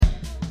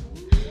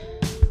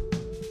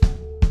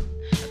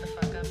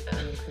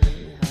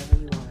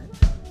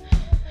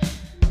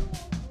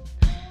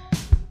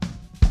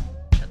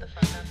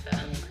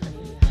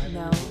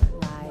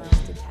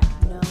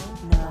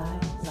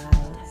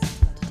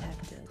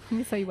Let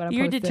me tell you what I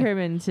You're posted.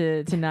 determined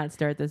to not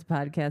start this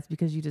podcast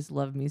because you just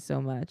love me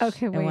so much.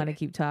 Okay, I wait. want to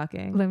keep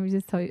talking. Let me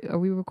just tell you. Are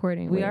we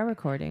recording? We Wait. are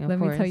recording, of Let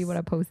course. me tell you what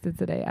I posted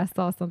today. I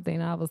saw something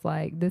and I was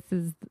like, this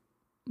is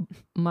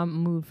my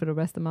mood for the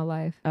rest of my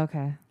life.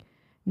 Okay.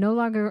 No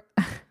longer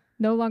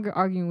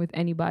arguing with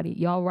anybody.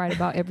 Y'all right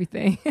about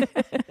everything.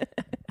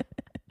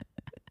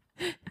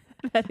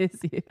 That is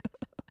you.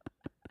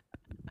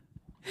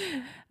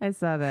 I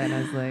saw that and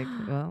I was like,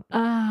 well,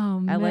 Oh,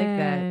 man. I like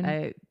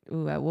that.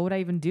 What would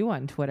I even do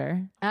on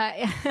Twitter?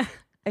 I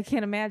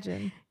can't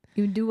imagine.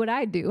 You do what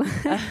I do.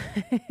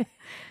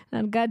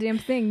 Not a goddamn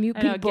thing. Mute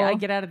people. I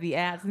get out of the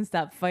ads and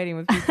stop fighting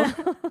with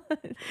people.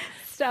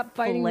 Stop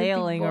fighting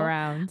flailing with people.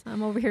 around.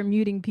 I'm over here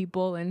muting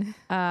people. And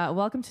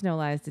welcome to No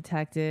Lies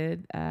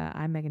Detected.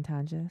 I'm Megan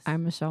Tonjes.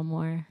 I'm Michelle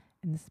Moore.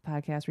 In this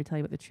podcast, where we tell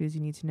you about the truths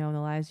you need to know and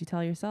the lies you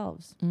tell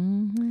yourselves.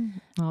 Mm-hmm.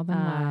 All the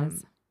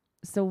lies.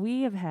 So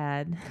we have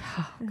had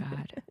oh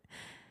God,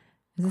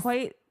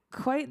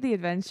 quite the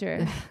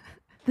adventure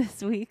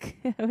this week,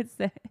 I would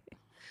say.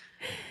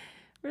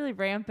 Really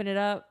ramping it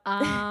up.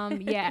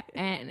 Yeah,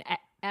 and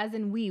as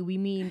in we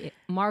mean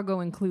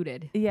Margot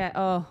included. Yeah.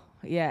 Oh,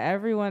 yeah.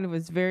 Everyone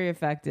was very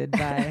affected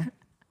by.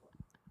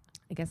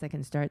 I guess I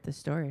can start the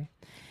story.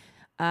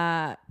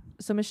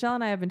 So Michelle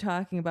and I have been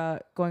talking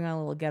about going on a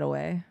little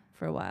getaway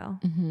for a while,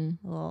 a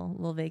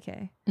little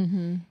vacay,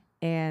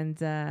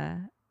 and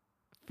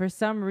for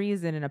some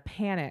reason, in a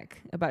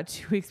panic, about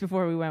 2 weeks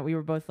before we went, we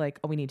were both like,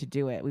 "Oh, we need to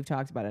do it. We've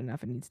talked about it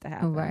enough. It needs to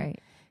happen." Right.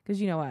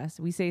 Because you know us,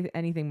 we say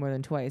anything more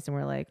than twice, and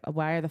we're like,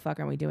 "Why the fuck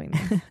aren't we doing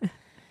this?"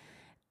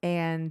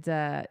 And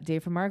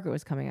Dave from Margaret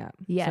was coming up.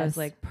 Yes. So it's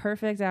like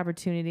perfect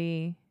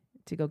opportunity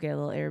to go get a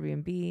little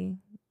Airbnb,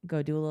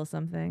 go do a little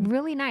something.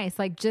 Really nice,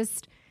 like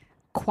just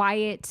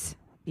quiet.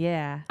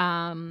 Yeah.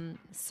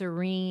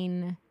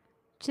 Serene.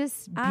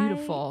 Just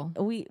beautiful.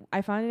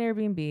 I found an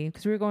Airbnb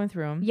because we were going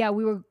through them. Yeah,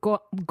 we were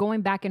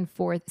going back and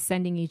forth,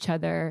 sending each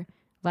other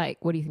like,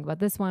 "What do you think about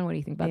this one? What do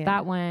you think about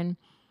that one?"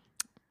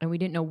 And we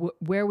didn't know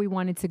where we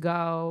wanted to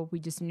go.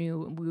 We just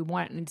knew we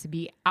wanted to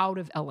be out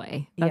of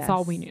LA. That's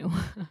all we knew.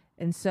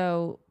 And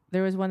so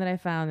there was one that I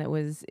found that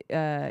was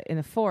in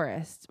the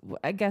forest.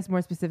 I guess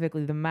more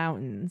specifically the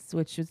mountains,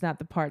 which was not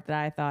the part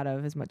that I thought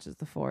of as much as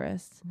the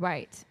forest.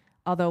 Right.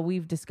 Although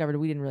we've discovered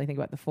we didn't really think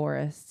about the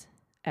forest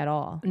at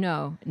all.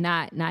 No,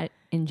 not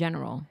in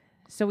general.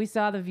 So we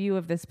saw the view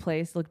of this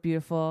place, looked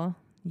beautiful.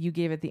 You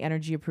gave it the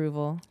energy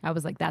approval. I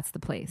was like, that's the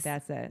place.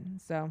 That's it.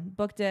 So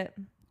booked it,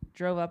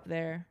 drove up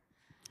there.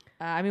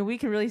 I mean, we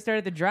can really start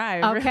at the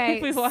drive. Okay.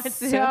 If we want to.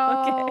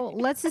 So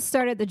let's just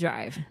start at the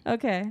drive.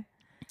 Okay.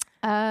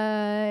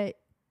 Megan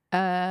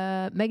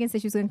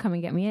said she was going to come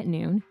and get me at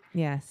noon.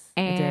 Yes.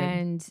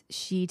 And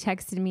she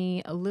texted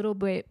me a little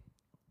bit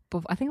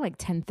before, I think like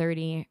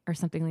 10:30 or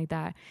something like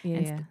that.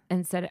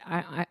 And said,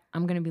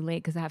 I'm going to be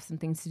late because I have some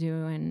things to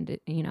do. And,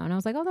 and I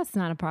was like, oh, that's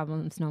not a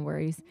problem. It's no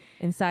worries.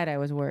 Inside, I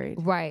was worried.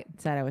 Right.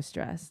 Inside, I was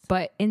stressed.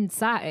 But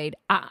inside,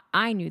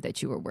 I knew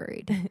that you were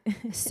worried.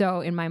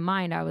 So in my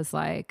mind, I was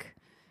like,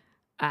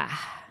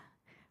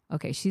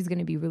 okay, she's going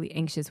to be really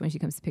anxious when she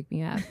comes to pick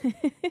me up.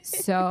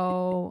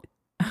 So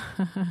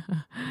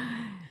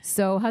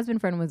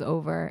husband friend was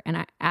over and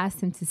I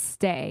asked him to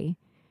stay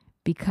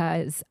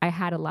because I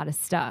had a lot of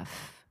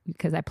stuff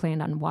because I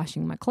planned on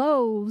washing my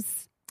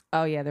clothes.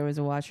 Oh yeah, there was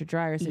a washer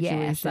dryer situation.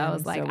 Yeah, so I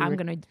was like, I'm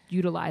going to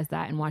utilize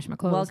that and wash my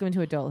clothes. Welcome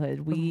to adulthood.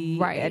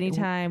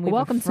 Anytime we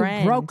welcome have a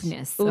friend, to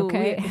brokenness.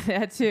 Okay,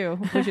 that too,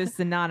 which is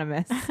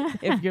synonymous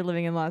if you're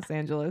living in Los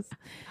Angeles.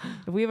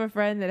 If we have a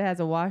friend that has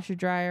a washer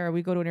dryer, or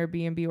we go to an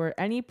Airbnb or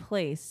any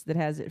place that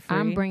has it free,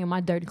 I'm bringing my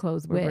dirty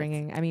clothes with.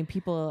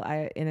 People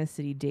in a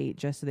city date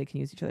just so they can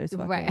use each other's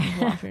fucking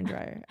washer and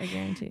dryer. I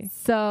guarantee.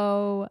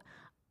 So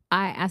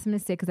I asked him to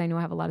stay because I knew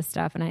I have a lot of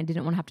stuff and I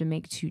didn't want to have to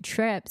make 2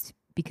 trips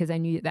because I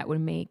knew that would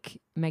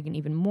make Megan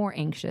even more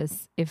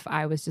anxious if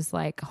I was just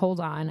like, hold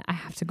on, I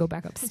have to go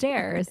back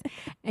upstairs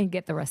and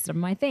get the rest of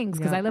my things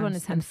because I live on the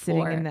 10th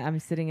floor. I'm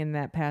sitting in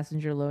that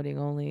passenger loading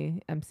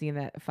only. I'm seeing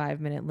that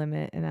 5-minute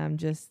limit and I'm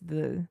just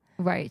the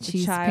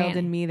child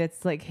in me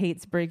that's like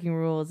hates breaking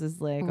rules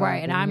is like,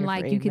 right. And I'm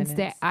like, you can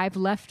stay. I've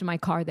left my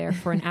car there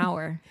for an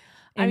hour.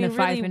 The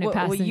 5-minute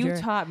passenger. What you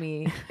taught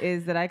me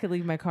is that I could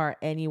leave my car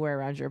anywhere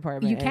around your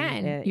apartment. You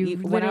can. You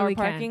 1 hour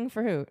parking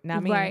for who?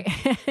 Not me. Right.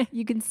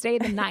 You can stay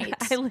the night.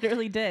 I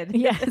literally did.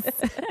 Yes.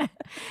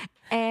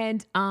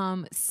 And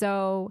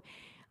so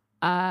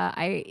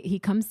he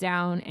comes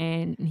down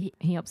and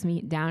he helps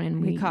me down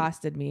and he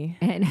accosted me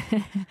and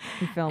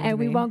he filmed and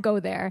me. We won't go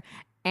there.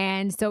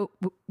 And so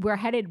we're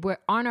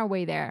on our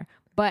way there.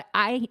 But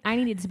I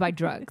needed to buy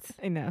drugs.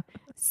 I know.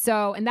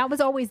 So, and that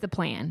was always the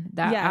plan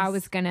that I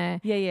was going to.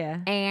 Yeah.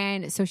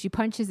 And so she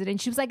punches it in.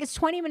 She was like, it's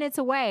 20 minutes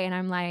away. And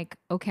I'm like,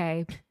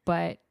 okay,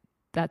 but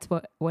that's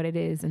what it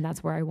is. And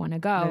that's where I want to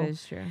go. That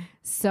is true.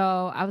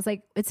 So I was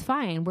like, it's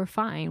fine. We're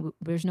fine.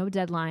 There's no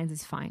deadlines.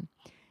 It's fine.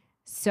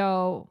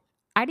 So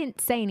I didn't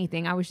say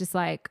anything. I was just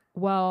like,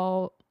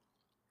 well,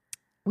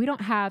 we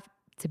don't have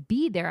to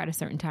be there at a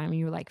certain time. And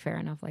you were like, fair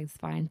enough. Like, it's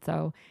fine.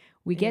 So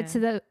we get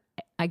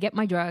I get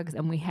my drugs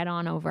and we head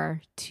on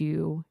over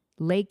to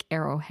Lake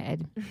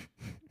Arrowhead.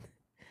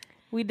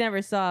 We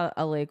never saw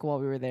a lake while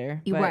we were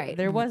there, but Right.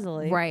 there was a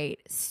lake. Right.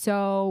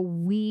 So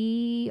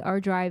we are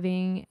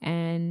driving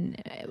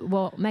and,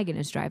 Megan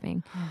is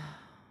driving.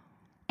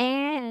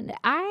 And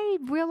I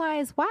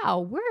realized,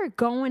 wow, we're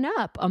going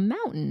up a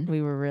mountain.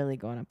 We were really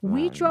going up a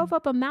We mountain drove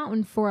up a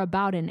mountain for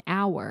about an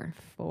hour.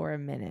 for a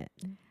minute.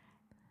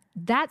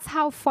 That's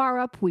how far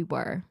up we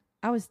were.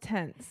 I was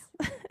tense.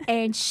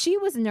 And she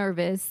was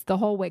nervous the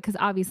whole way because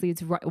obviously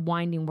it's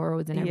winding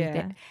roads and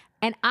everything. Yeah.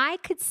 And I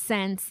could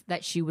sense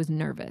that she was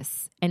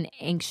nervous and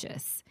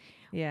anxious.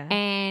 Yeah.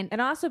 And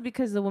also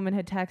because the woman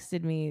had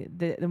texted me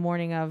the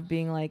morning of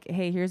being like,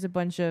 hey, here's a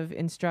bunch of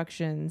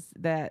instructions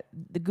that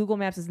the Google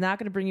Maps is not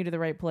going to bring you to the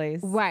right place.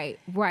 right.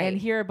 And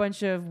here are a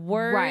bunch of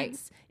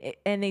words. Right.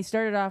 And they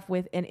started off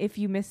with, and if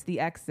you miss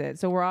the exit.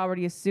 So we're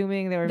already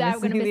assuming they were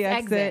that missing the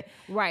exit.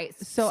 Right.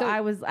 So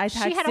I she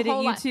had texted a whole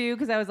it you lot. too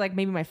because I was like,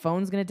 maybe my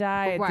phone's going to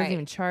die. It Right. doesn't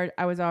even charge.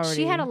 I was already.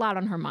 She had a lot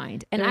on her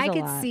mind. And There's I a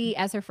could lot. see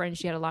as her friend,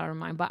 she had a lot on her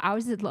mind. But I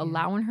was just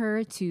allowing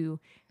her to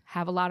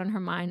have a lot on her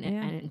mind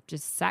and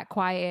just sat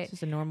quiet. It's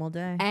just a normal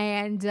day.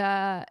 And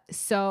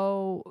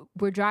so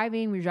we're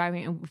driving,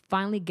 and we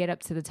finally get up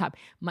to the top.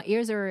 My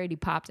ears are already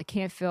popped. I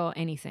can't feel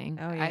anything.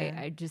 Oh,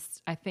 yeah.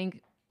 I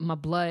think the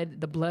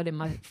blood in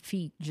my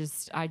feet,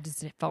 I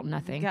just felt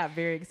nothing. Got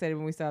very excited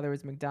when we saw there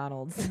was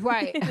McDonald's.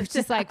 Right. It was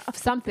just like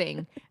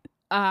something.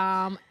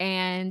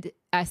 And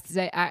I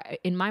say,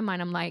 in my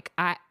mind, I'm like,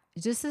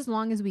 just as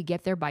long as we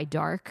get there by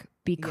dark,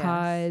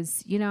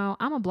 because,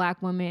 I'm a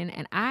Black woman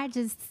and I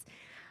just,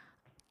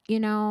 I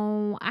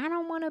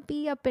don't want to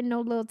be up in no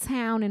little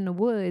town in the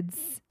woods,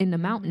 in the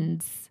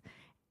mountains.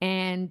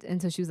 And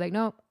so she was like,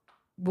 no,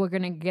 we're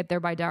going to get there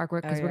by dark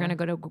because we're going to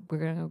go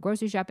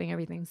grocery shopping,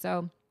 everything.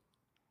 So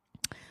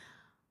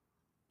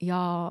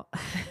y'all,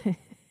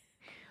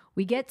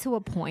 we get to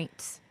a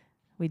point.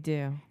 We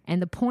do.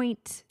 And the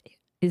point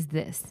is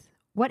this.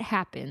 What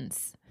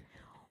happens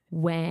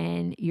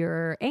when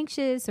you're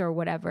anxious or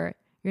whatever?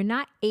 You're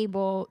not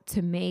able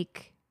to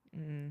make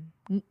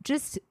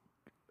just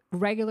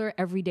regular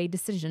everyday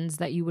decisions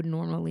that you would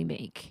normally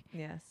make.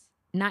 Yes.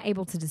 Not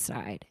able to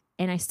decide.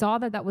 And I saw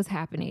that was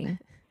happening,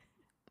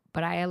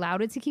 but I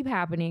allowed it to keep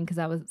happening because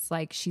I was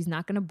like, she's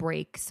not going to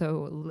break.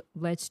 So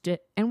let's just,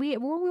 and we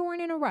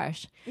weren't in a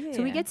rush. Yeah.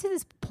 So we get to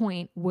this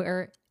point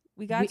where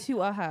we got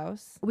to a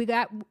house.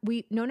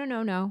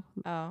 No.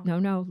 Oh.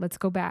 No, let's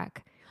go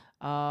back.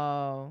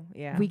 Oh,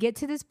 yeah. We get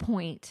to this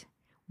point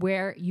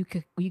where you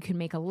can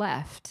make a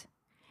left,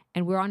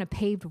 and we're on a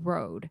paved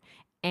road,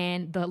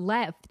 and the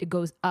left, it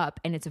goes up,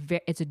 and it's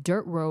a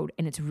dirt road,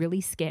 and it's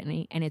really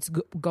skinny, and it's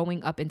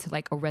going up into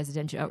like a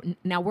residential.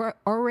 Now we're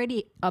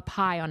already up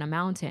high on a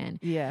mountain.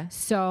 Yeah.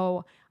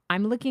 So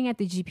I'm looking at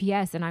the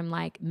GPS, and I'm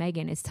like,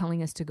 Megan is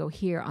telling us to go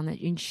here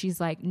and she's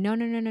like,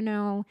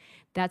 no,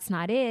 that's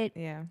not it.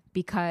 Yeah.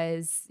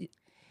 Because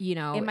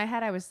in my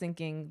head, I was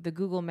thinking the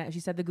Google Map. She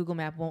said the Google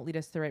Map won't lead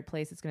us to the right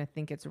place. It's going to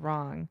think it's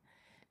wrong.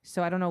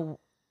 So I don't know.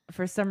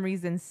 For some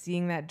reason,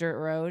 seeing that dirt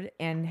road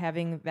and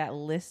having that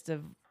list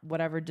of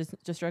whatever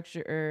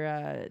structure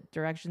or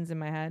directions in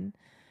my head,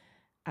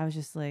 I was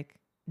just like,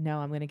 no,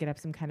 I'm going to get up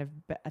some kind of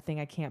a thing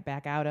I can't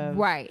back out of.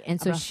 Right. And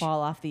so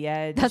fall off the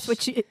edge. That's what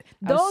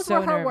those so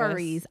were her nervous.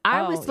 worries.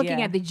 I was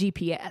looking at the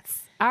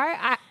GPS.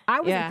 I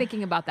wasn't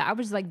thinking about that. I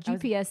was like,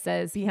 GPS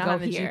says beyond go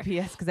the here.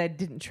 GPS because I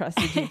didn't trust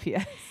the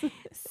GPS.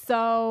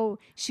 So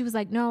she was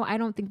like, no, I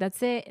don't think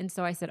that's it. And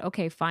so I said,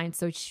 okay, fine.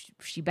 So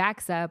she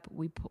backs up.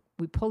 We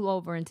pull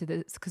over into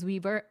this because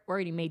we've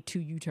already made 2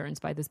 U-turns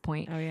by this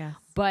point. Oh yeah.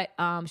 But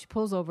she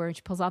pulls over and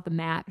she pulls out the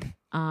map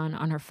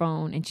on her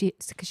phone, and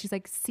she's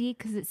like, see,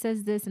 because it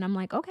says this, and I'm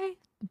like, okay,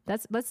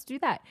 let's do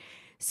that.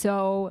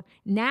 So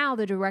now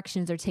the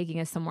directions are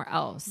taking us somewhere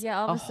else. Yeah,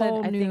 all of a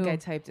sudden, I think I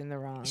typed in the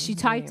wrong. She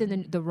typed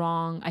in the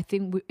wrong. I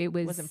think it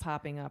wasn't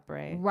popping up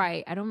right.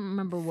 Right. I don't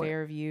remember what.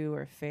 Fairview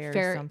or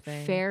fair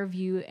something.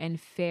 Fairview and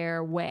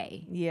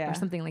Fairway. Yeah. Or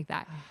something like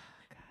that. Oh,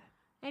 God.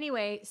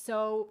 Anyway,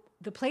 so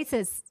the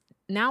places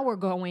now we're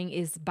going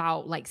is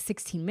about like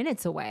 16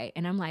 minutes away.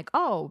 And I'm like,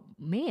 oh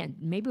man,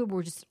 maybe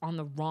we're just on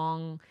the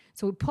wrong.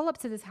 So we pull up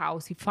to this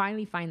house. We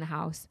finally find the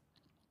house.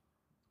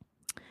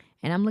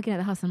 And I'm looking at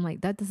the house. I'm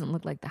like, that doesn't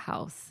look like the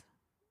house.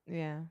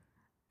 Yeah.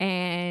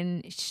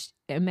 And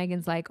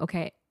Megan's like,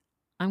 okay,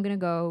 I'm going to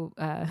go.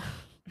 I'm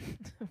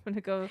going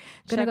to go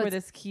check where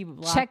this key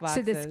lockbox check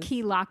to this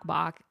key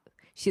lockbox.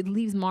 She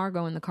leaves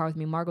Margot in the car with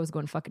me. Margot's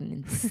going fucking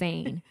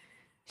insane.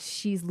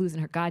 She's losing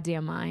her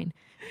goddamn mind.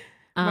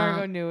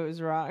 Margot knew it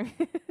was wrong.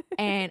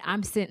 And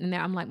I'm sitting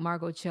there. I'm like,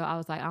 Margot, chill. I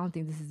was like, I don't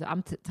think this is.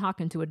 I'm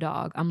talking to a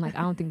dog. I'm like,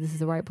 I don't think this is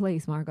the right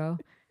place, Margot.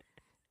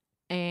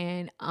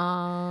 And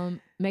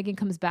Megan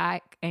comes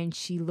back and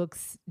she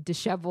looks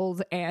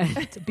disheveled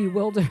and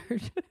bewildered.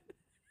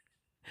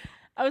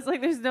 I was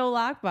like, there's no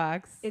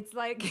lockbox. It's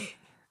like,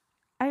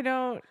 I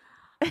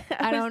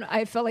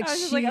felt like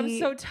I'm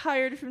so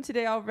tired from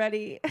today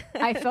already.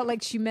 I felt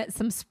like she met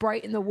some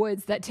sprite in the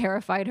woods that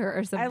terrified her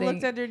or something. I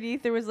looked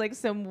underneath. There was like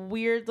some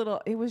weird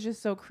little, it was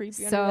just so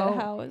creepy under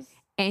that house.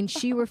 And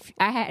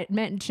I had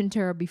mentioned to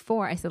her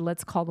before, I said,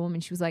 let's call the woman.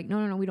 She was like,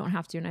 no, we don't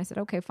have to. And I said,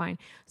 okay, fine.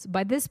 So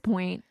by this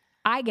point,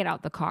 I get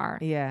out the car.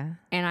 Yeah.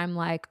 And I'm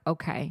like,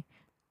 okay,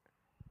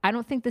 I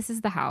don't think this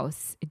is the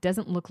house. It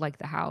doesn't look like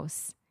the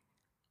house.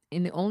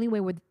 And the only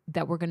way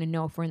that we're going to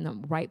know if we're in the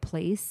right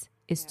place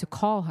is to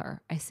call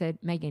her. I said,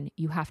 Megan,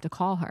 you have to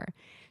call her.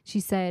 She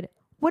said,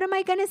 what am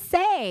I going to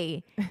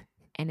say?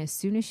 And as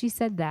soon as she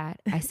said that,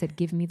 I said,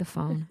 give me the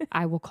phone.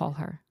 I will call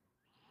her.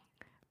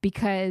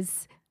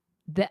 Because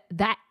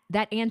that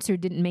answer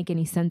didn't make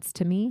any sense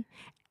to me.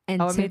 And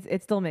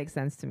it still makes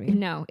sense to me.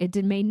 No, it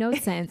made no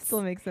sense. It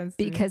still makes sense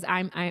to because me.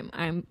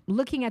 I'm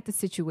looking at the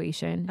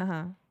situation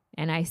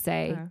and I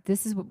say,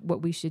 this is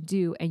what we should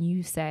do. And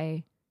you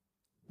say,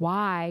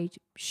 why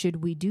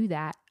should we do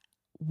that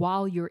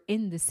while you're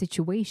in the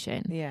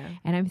situation? Yeah.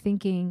 And I'm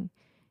thinking,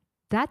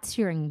 that's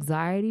your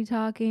anxiety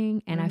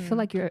talking. And I feel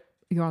like you're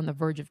on the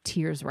verge of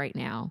tears right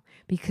now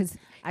because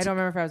I don't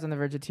remember if I was on the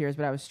verge of tears,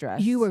 but I was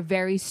stressed. You were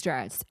very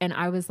stressed. And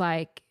I was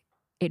like,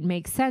 it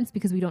makes sense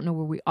because we don't know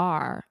where we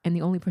are. And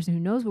the only person who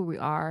knows where we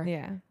are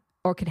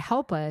or could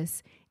help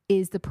us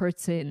is the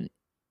person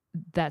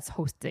that's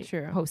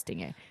hosting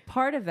it.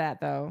 Part of that,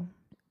 though,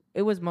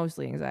 it was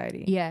mostly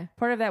anxiety. Yeah.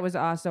 Part of that was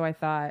also, I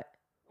thought,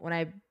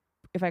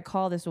 if I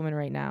call this woman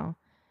right now,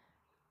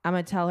 I'm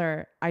going to tell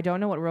her, I don't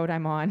know what road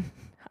I'm on.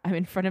 I'm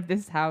in front of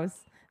this house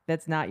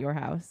that's not your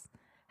house.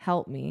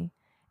 Help me.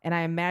 And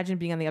I imagine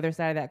being on the other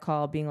side of that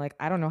call being like,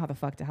 I don't know how the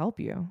fuck to help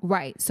you.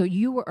 Right. So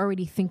you were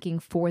already thinking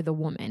for the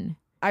woman.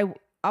 I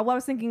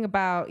was thinking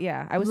about,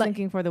 I was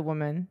thinking for the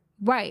woman.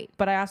 Right.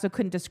 But I also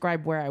couldn't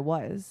describe where I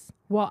was.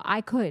 Well,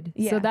 I could.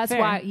 Yeah, so that's fair.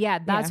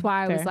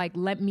 why I was like,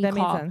 let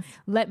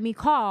me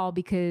call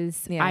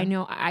because I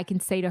know I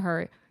can say to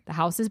her, the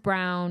house is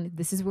brown.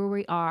 This is where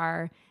we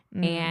are.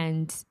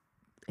 And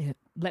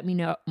let me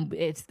know.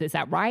 Is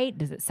that right?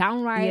 Does it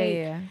sound right?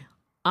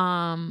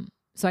 Yeah.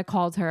 So I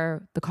called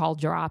her. The call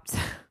dropped.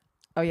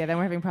 Oh, yeah. Then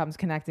we're having problems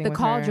connecting. The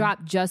call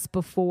dropped just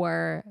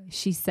before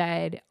she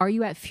said, are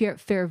you at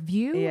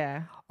Fairview?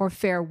 Yeah. Or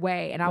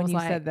Fairway? And I was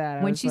like,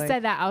 when she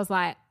said that, I was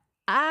like,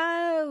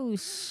 oh,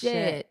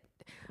 shit.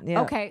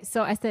 Yeah. Okay.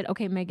 So I said,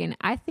 okay, Megan,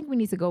 I think we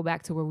need to go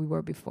back to where we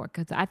were before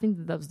because I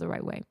think that was the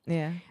right way.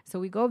 Yeah. So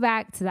we go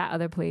back to that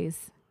other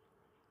place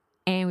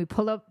and we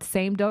pull up the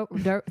same dirt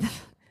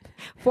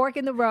fork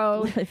in the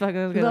road. I felt like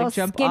I was going to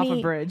jump off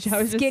a bridge. I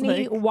was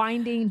skinny, just like,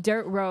 winding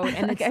dirt road.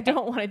 And like, I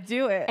don't want to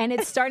do it. And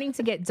it's starting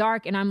to get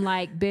dark. And I'm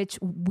like, bitch,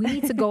 we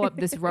need to go up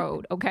this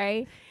road.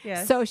 Okay.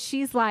 Yes. So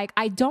she's like,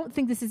 I don't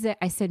think this is it.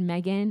 I said,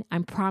 Megan, I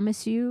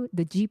promise you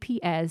the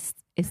GPS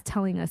is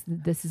telling us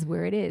that this is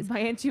where it is.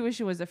 My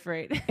intuition was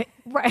afraid.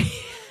 Right.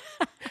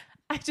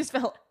 I just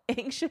felt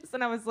anxious.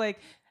 And I was like,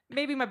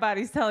 maybe my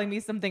body's telling me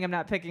something I'm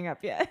not picking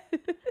up yet.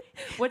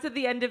 What's at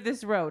the end of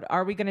this road?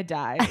 Are we going to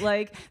die?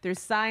 Like, there's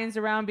signs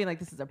around being like,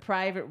 this is a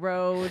private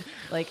road.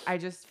 Like, I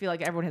just feel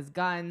like everyone has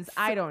guns.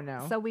 I don't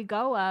know. So we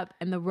go up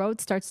and the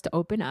road starts to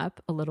open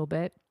up a little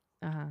bit.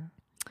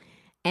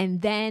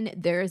 And then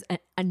there's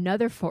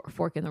another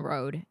fork in the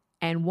road.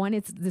 And one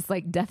is this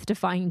like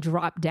death-defying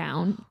drive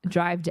down.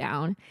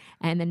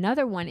 And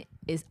another one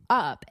is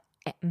up.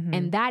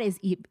 And that is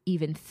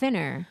even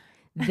thinner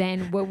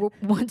than where we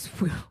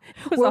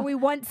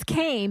once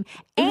came.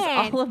 It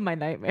was all of my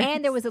nightmares.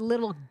 And there was a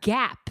little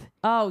gap.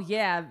 Oh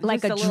yeah,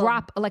 like a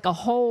drop, like a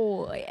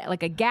hole,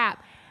 like a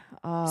gap.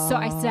 Oh, so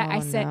I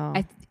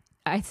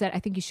said, I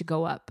think you should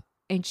go up.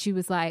 And she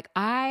was like,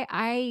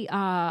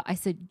 I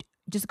said,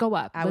 just go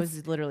up. I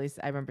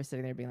remember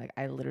sitting there being like,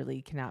 I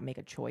literally cannot make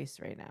a choice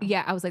right now.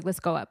 Yeah, I was like,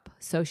 let's go up.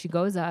 So she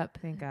goes up.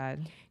 Thank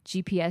God.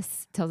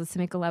 GPS tells us to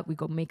make a left. We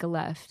go make a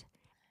left.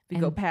 We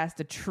go past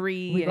a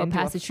tree. We go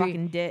past a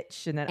fucking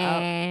ditch, and then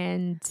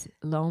up.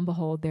 Lo and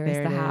behold, there is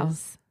the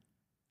house.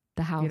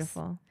 The house.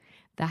 Beautiful.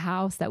 The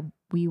house that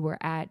we were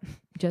at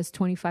just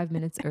 25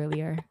 minutes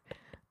earlier.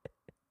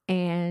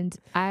 And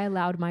I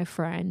allowed my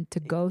friend to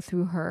go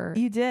through her.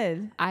 You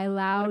did. I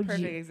allowed what a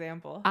perfect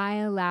example. I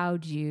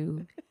allowed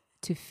you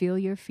to feel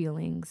your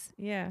feelings.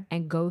 Yeah.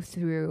 And go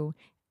through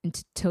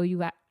until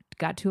you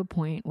got to a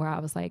point where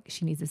I was like,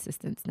 she needs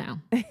assistance now.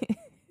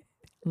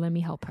 Let me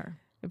help her.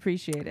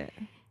 Appreciate it.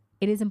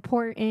 It is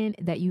important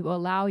that you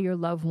allow your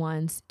loved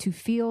ones to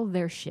feel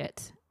their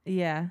shit.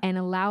 Yeah. And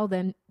allow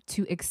them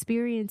to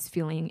experience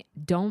feeling.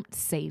 Don't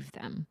save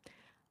them.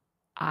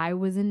 I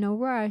was in no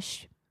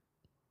rush.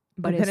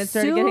 But then it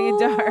started getting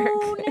dark.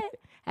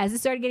 As it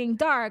started getting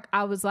dark,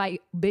 I was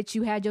like, bitch,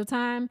 you had your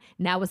time.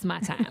 Now it's my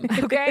time.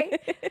 Okay?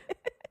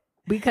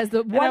 Because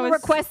the one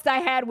request I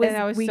had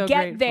was we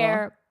get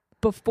there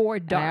before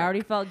dark. And I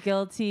already felt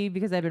guilty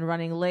because I've been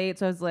running late.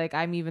 So I was like,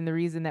 I'm even the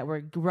reason that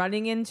we're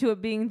running into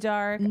it being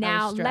dark.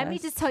 Now, let me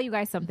just tell you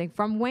guys something.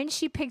 From when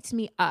she picked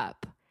me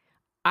up,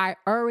 I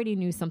already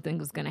knew something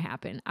was going to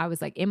happen. I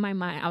was like, in my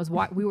mind,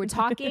 we were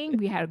talking,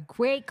 we had a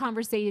great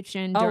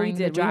conversation during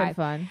the drive. We had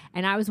fun.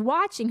 And I was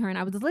watching her and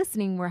I was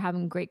listening. We're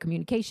having great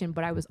communication,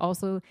 but I was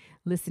also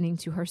listening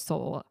to her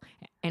soul.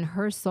 And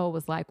her soul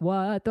was like,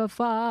 what the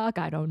fuck?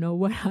 I don't know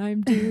what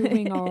I'm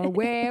doing or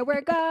where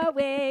we're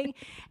going.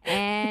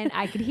 And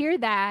I could hear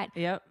that.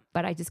 Yep.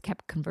 But I just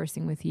kept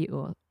conversing with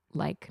you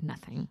like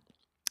nothing.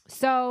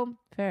 So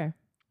fair.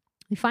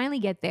 We finally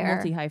get there.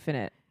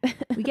 Multi-hyphenate.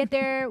 We get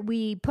there.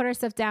 We put our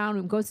stuff down.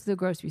 We go to the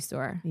grocery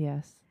store.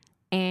 Yes.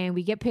 And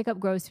we pick up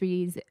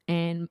groceries.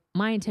 And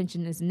my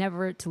intention is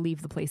never to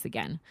leave the place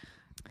again.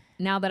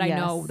 Now that I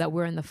know that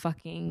we're in the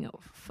fucking...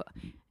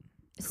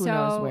 Who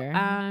knows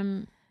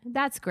where.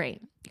 That's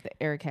great.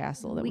 The air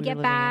castle that we we get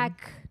were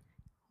back.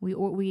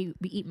 We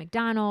eat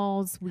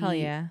McDonald's. Hell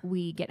yeah.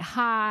 We get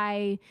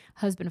high.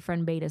 Husband and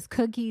friend made us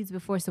cookies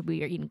before, so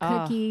we are eating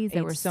cookies.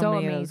 They were so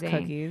many amazing. Of those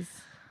cookies.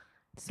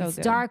 So it's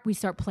good. Dark. We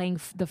start playing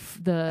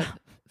the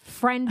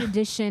friend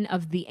edition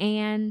of the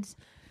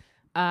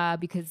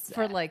because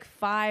for like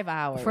 5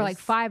 hours. For like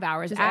 5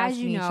 hours. Just as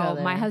you know,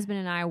 my ex-husband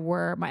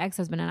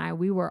and I,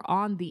 we were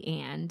on the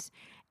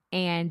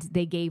and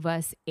they gave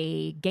us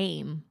a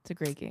game. It's a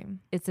great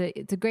game. It's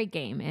a great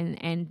game,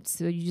 and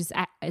so you just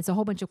it's a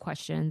whole bunch of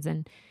questions,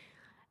 and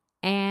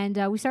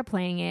we start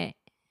playing it,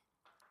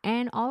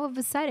 and all of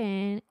a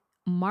sudden,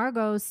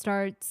 Margot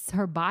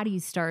her body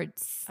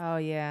starts. Oh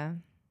yeah.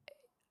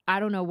 I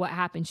don't know what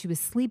happened. She was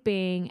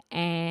sleeping,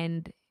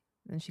 and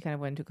then she kind of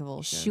went into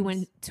convulsions. She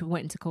went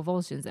into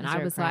convulsions, and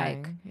I was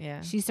crying. Like,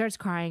 yeah. She starts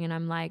crying, and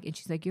I'm like, and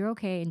she's like, "You're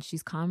okay," and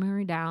she's calming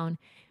her down.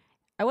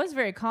 I was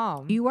very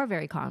calm. You were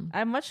very calm.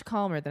 I'm much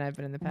calmer than I've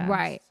been in the past.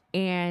 Right.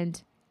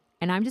 And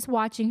I'm just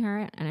watching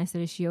her, and I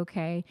said, is she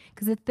okay?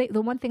 Because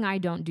the one thing I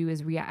don't do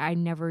is react. I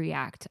never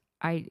react.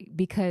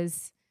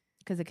 Because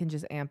it can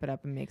just amp it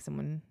up and make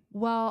someone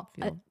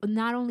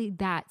not only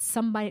that,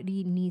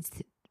 somebody needs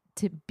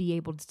to be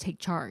able to take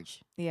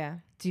charge. Yeah.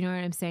 Do you know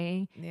what I'm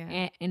saying?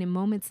 Yeah. And in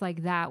moments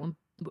like that,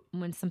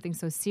 when something's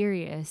so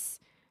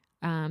serious,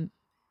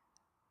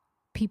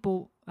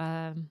 people...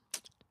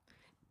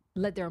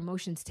 let their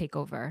emotions take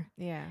over.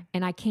 Yeah.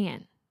 And I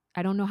can't.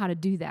 I don't know how to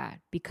do that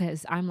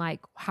because I'm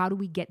like, how do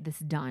we get this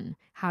done?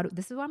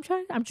 This is what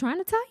I'm trying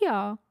to tell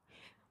y'all.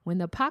 When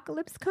the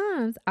apocalypse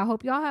comes, I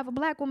hope y'all have a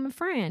black woman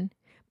friend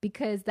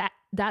because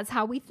that's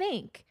how we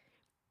think.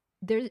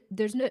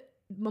 There's no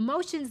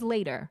emotions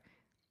later.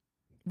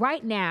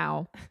 Right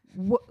now,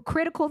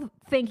 critical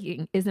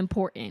thinking is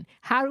important.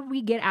 How do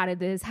we get out of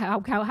this? How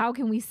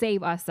can we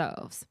save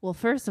ourselves? Well,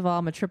 first of all,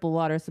 I'm a triple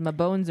water, so my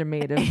bones are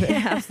made of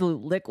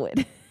absolute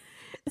liquid.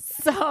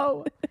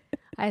 So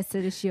I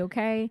said, "Is she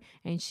okay?"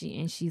 And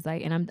she's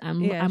like, and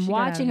I'm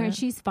watching her, and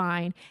she's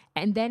fine.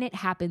 And then it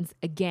happens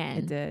again.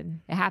 It did.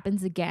 It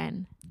happens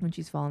again when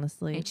she's falling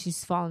asleep. And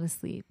she's falling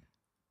asleep.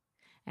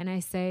 And I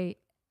say,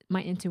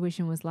 my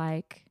intuition was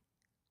like,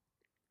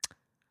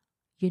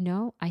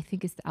 I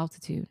think it's the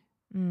altitude.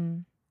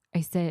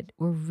 I said,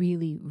 we're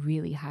really,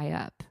 really high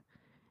up,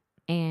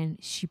 and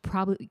she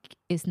probably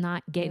is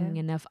not getting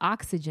enough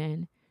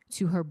oxygen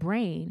to her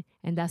brain,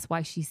 and that's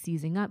why she's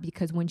seizing up,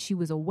 because when she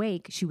was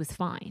awake she was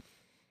fine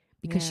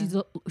because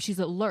she's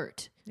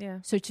alert. Yeah.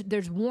 So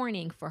there's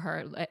warning for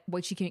her.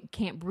 What she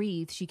can't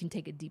breathe, she can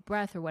take a deep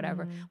breath or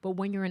whatever. But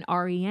when you're in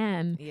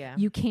REM,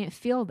 you can't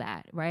feel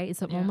that, right?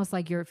 It's almost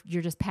like you're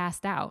just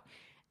passed out.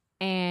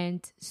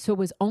 And so it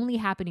was only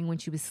happening when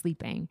she was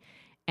sleeping.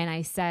 And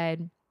I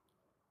said,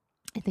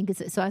 I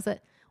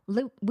said,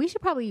 we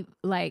should probably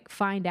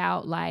find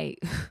out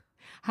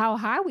how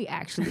high we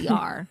actually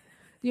are.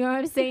 You know what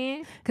I'm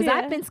saying? Because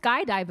I've been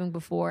skydiving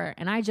before,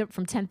 and I jumped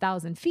from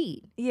 10,000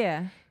 feet.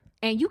 Yeah.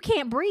 And you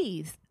can't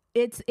breathe.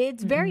 It's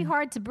very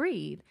hard to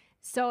breathe.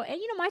 So, and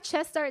my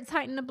chest started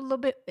tightening up a little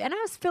bit, and I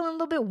was feeling a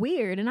little bit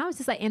weird. And I was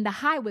just like, and the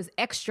high was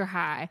extra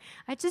high.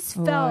 I just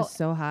felt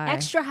so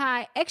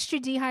high, extra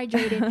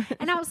dehydrated.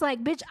 And I was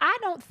like, bitch, I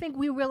don't think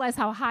we realize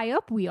how high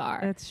up we are.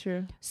 That's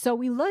true. So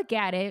we look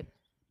at it,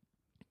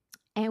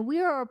 and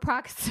we are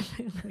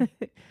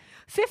approximately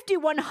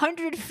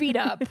 5,100 feet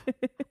up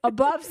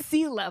above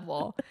sea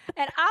level.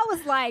 And I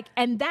was like,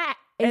 and that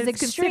is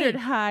considered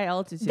high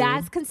altitude.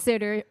 That's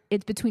considered,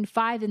 it's between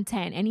 5 and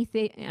 10.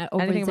 Anything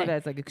over anything 10. about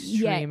that's like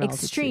extreme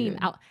altitude. Extreme.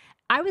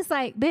 I was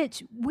like,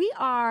 bitch, we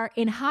are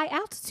in high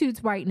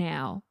altitudes right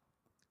now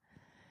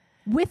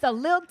with a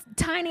little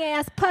tiny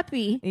ass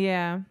puppy.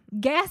 Yeah.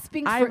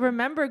 Gasping. I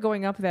remember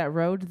going up that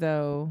road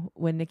though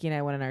when Nikki and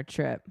I went on our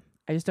trip.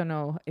 I just don't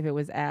know if it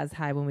was as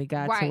high when we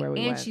got to where we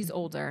went. And she's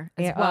older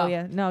as well. Oh,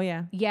 yeah. No,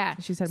 yeah. Yeah.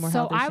 She's had more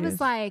health issues. So I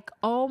was like,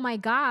 oh my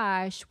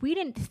gosh, we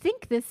didn't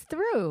think this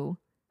through.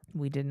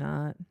 We did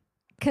not.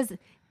 Because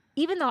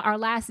even though our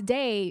last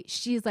day,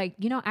 she's like,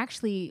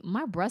 actually,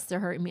 my breasts are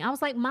hurting me. I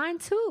was like, mine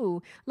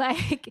too.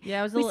 Yeah,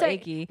 I was a little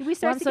achy.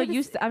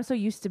 I'm so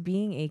used to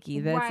being achy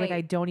that it's like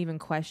I don't even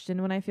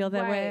question when I feel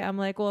that way. I'm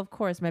like, well, of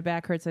course, my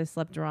back hurts. I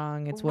slept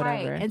wrong. It's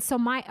whatever. And so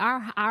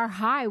our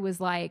high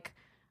was like,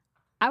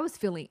 I was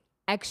feeling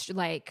extra,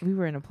 we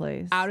were in a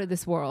place out of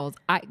this world.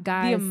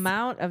 Guys, the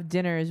amount of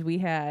dinners we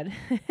had.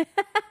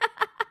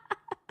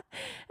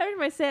 Every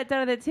time I sat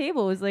down at the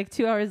table, it was like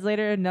 2 hours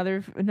later,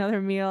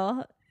 another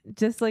meal,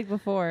 just like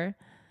before.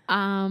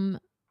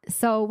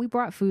 So we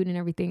brought food and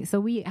everything. So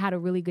we had a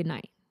really good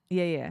night.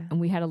 Yeah. And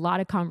we had a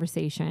lot of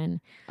conversation.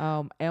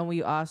 And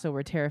we also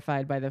were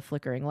terrified by the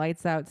flickering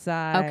lights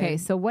outside. Okay,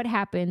 so what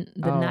happened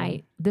the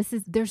night?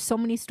 There's so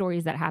many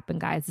stories that happen,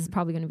 guys. This is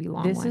probably going to be a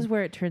long This one. is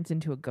where it turns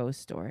into a ghost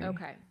story.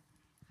 Okay.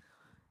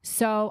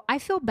 So I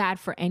feel bad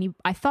for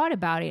I thought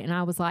about it and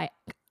I was like,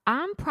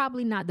 I'm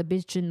probably not the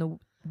bitch in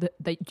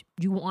that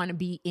you want to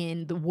be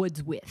in the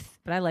woods with.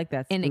 But I like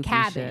that in a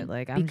cabin shit.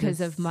 Like, I'm because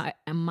just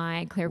of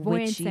my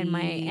clairvoyance witchy. and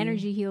my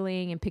energy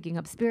healing and picking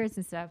up spirits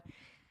and stuff.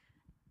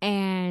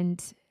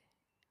 And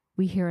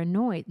we hear a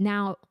noise.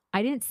 Now,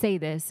 I didn't say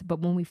this, but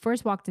when we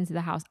first walked into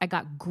the house, I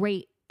got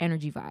great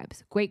energy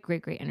vibes. Great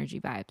energy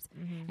vibes.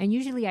 Mm-hmm. And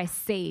usually I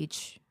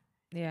sage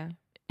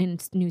in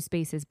new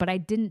spaces, but I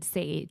didn't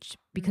sage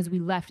because we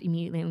left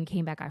immediately and we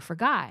came back. I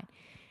forgot.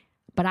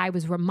 But I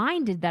was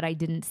reminded that I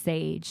didn't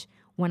sage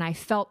when I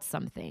felt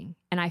something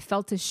and I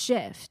felt a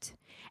shift.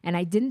 And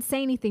I didn't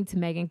say anything to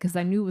Megan because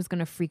I knew it was going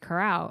to freak her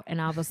out.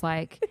 And I was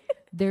like,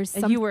 there's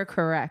something. You were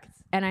correct.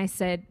 And I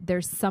said,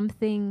 there's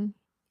something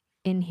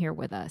in here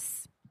with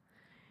us.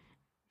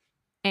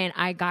 And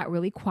I got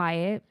really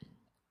quiet.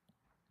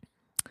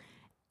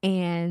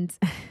 And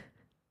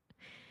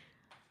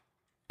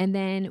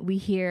then we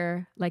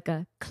hear like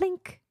a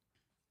clink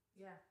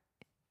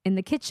in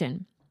the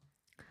kitchen.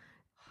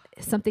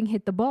 Something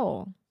hit the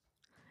bowl.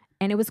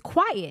 And it was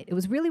quiet. It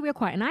was really real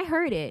quiet. And I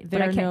heard it.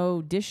 There are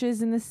no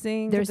dishes in the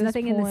sink. There's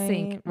nothing in the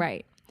sink.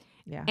 Right.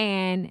 Yeah.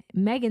 And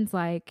Megan's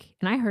like,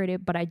 and I heard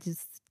it, but I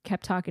just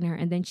kept talking to her.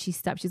 And then she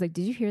stopped. She's like,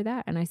 did you hear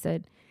that? And I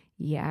said,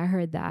 yeah, I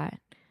heard that.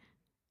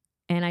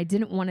 And I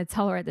didn't want to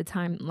tell her at the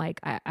time, like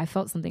I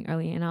felt something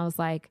early. And I was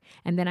like,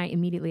 and then I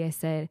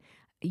said,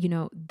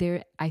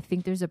 I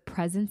think there's a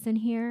presence in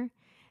here.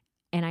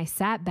 And I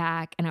sat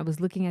back and I was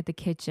looking at the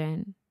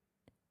kitchen.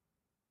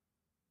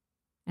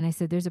 And I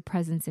said, there's a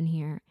presence in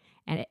here.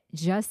 And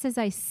just as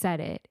I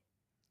said it,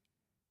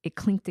 it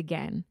clinked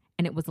again.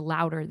 And it was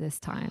louder this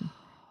time.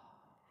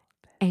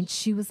 And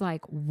she was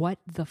like, what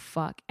the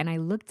fuck? And I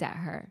looked at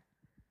her.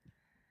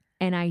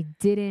 And I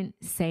didn't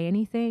say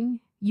anything.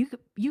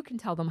 You can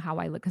tell them how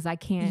I look because I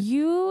can't.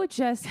 You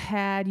just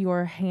had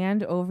your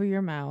hand over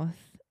your mouth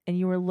and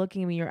you were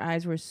looking at me. Your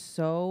eyes were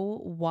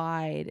so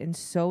wide and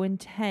so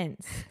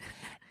intense.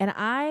 And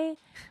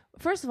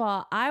first of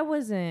all, I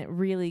wasn't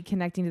really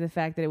connecting to the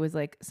fact that it was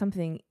like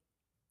something.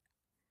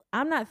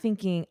 I'm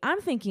thinking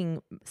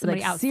somebody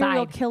like outside.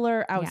 Serial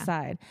killer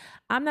outside. Yeah.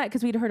 I'm not,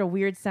 because we'd heard a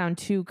weird sound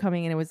too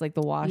coming and it was like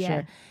the washer.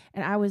 Yeah.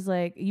 And I was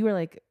like, you were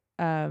like,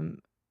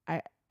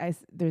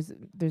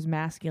 there's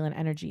masculine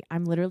energy.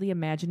 I'm literally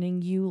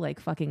imagining you like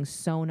fucking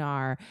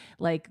sonar,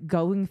 like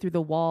going through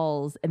the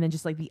walls and then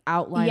just like the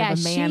outline of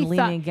a man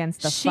leaning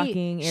against the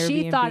fucking Airbnb.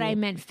 She thought I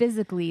meant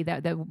physically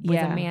that was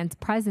a man's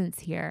presence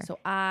here. So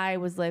I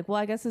was like, well,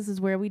 I guess this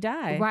is where we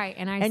die. Right.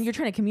 And you're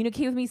trying to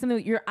communicate with me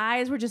something. Your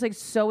eyes were just like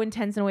so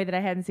intense in a way that I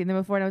hadn't seen them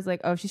before. And I was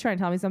like, oh, she's trying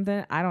to tell me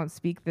something. I don't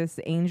speak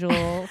this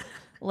angel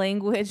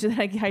language that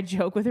I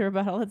joke with her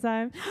about all the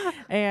time.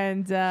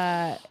 And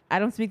I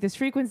don't speak this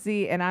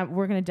frequency and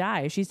we're going to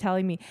die. She's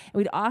telling me. And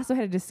we'd also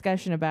had a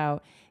discussion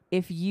about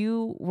if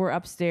you were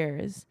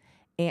upstairs,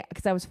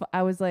 because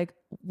I was like,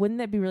 wouldn't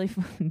that be really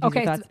fun?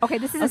 Okay,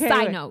 this is a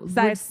side note.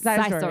 Side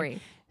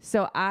story.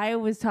 So I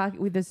was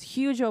talking with this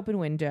huge open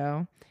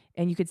window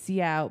and you could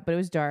see out, but it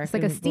was dark. It's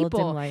like a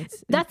steeple.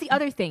 Lights. That's the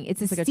other thing.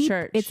 It's like a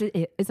church.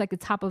 It's like the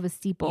top of a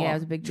steeple. Yeah, it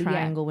was a big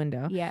triangle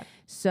window. Yeah.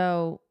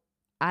 So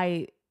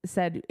I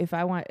said, if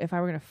I were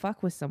going to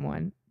fuck with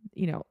someone,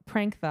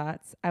 prank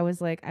thoughts, I was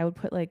like, I would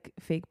put like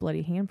fake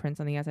bloody handprints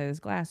on the outside of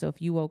this glass. So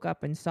if you woke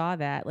up and saw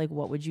that, like,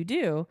 what would you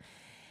do?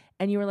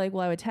 And you were like,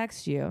 well, I would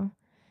text you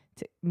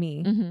to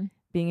me,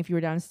 being if you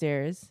were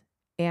downstairs,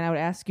 and I would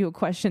ask you a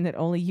question that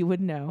only you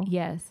would know.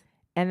 Yes.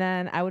 And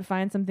then I would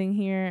find something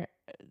here,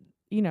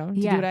 to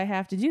do what I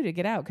have to do to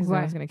get out because no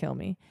one's going to kill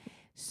me.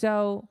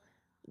 So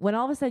when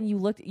all of a sudden you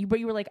looked, but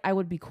you were like, I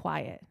would be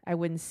quiet. I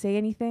wouldn't say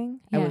anything.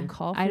 I wouldn't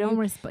call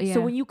for you.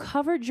 So when you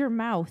covered your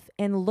mouth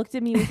and looked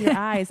at me with your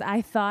eyes,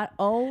 I thought,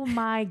 oh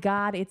my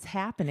God, it's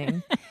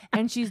happening.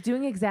 And she's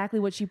doing exactly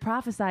what she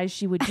prophesied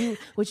she would do,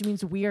 which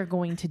means we are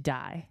going to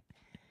die.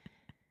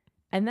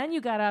 And then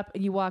you got up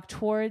and you walked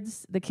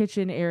towards the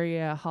kitchen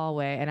area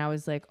hallway. And I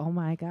was like, oh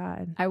my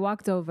God. I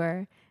walked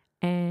over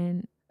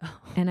and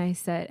I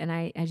said, and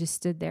I just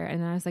stood there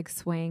and I was like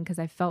swaying because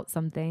I felt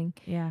something.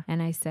 Yeah.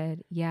 And I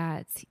said,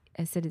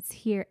 it's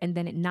here. And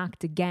then it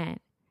knocked again.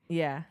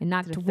 Yeah. It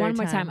knocked one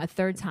more time, a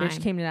third time.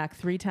 Bitch came to knock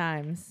 3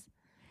 times.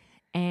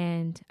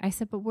 And I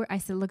said,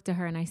 looked at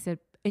her and I said,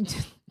 and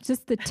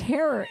just the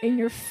terror in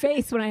your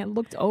face when I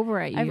looked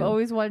over at you. I've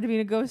always wanted to be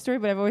in a ghost story,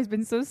 but I've always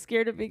been so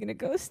scared of being in a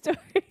ghost story.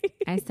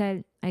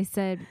 I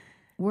said,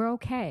 we're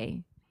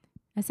okay.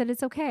 I said,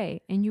 it's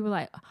okay. And you were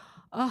like,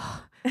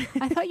 oh,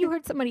 I thought you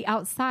heard somebody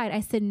outside. I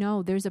said,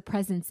 no, there's a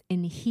presence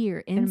in here,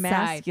 inside. And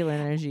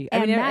masculine energy. I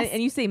And mean, mas-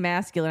 and you say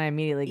masculine, I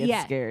immediately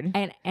get scared.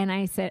 And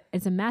I said,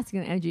 it's a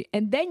masculine energy.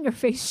 And then your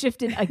face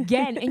shifted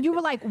again. And you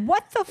were like,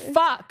 what the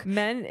fuck?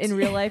 Men in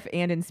real life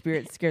and in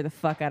spirit scare the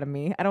fuck out of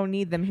me. I don't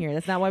need them here.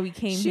 That's not why we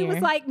came She here. was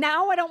like,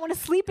 now I don't want to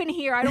sleep in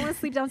here. I don't want to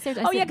sleep downstairs.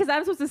 I oh said, yeah, because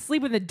I'm supposed to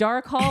sleep in the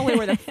dark hallway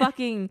where the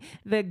fucking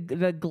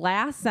the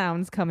glass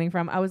sounds coming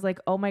from. I was like,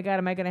 oh my God,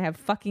 am I gonna have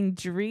fucking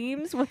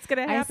dreams? What's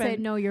gonna happen? I said,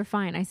 no, you're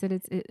fine. I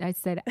said, I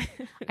said,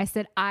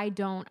 I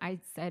don't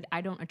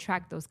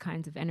attract those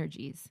kinds of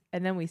energies.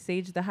 And then we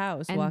saged the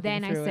house. And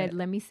then I said, it.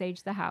 let me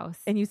sage the house.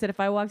 And you said, if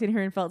I walked in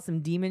here and felt some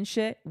demon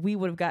shit, we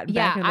would have gotten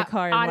back in the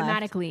car and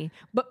automatically.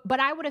 left. But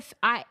I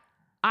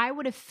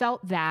would have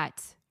felt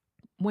that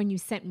when you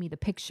sent me the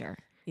picture.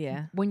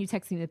 Yeah. When you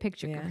texted me the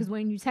picture. Yeah. Because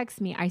when you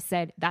text me, I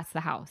said, that's the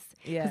house.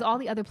 Yeah. Because all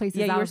the other places,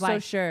 Yeah, you I were was so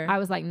like, sure. I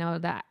was like, no,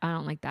 that I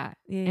don't like that.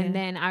 Yeah. And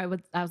then I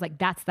was like,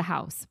 that's the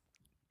house.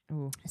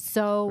 Ooh.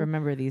 So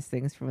Remember these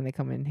things for when they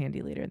come in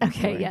handy later. In the okay,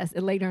 story. yes,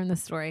 later in the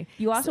story.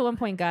 You also at one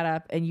point got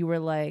up and you were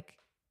like,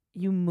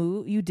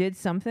 you did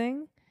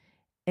something,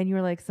 and you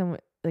were like,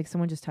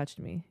 someone just touched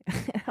me.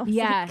 I was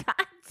Yeah. like,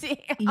 God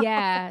damn.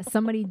 Yeah,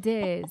 somebody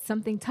did.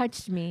 Something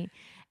touched me.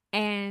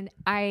 And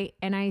I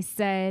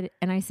said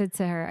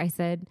to her, I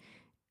said,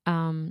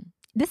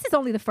 this is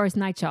only the first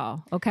night,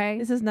 y'all. Okay.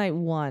 This is night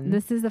one.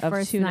 This is the of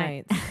first 2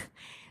 night. nights.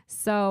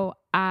 So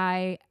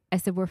I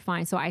said, we're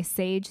fine. So I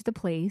saged the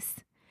place,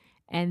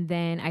 and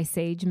then I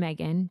saged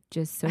Megan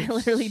just so I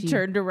literally she,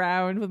 turned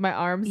around with my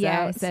arms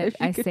Yeah, out. I said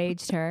so I could-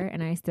 saged her,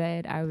 and I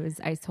said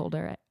I told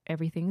her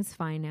everything's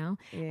fine now,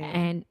 Yeah.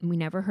 and we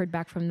never heard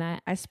back from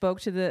that. I spoke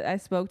to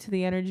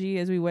the energy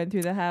as we went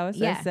through the house.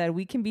 Yeah. I said,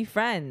 we can be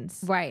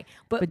friends. Right,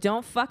 But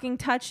don't fucking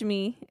touch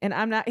me, and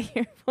I'm not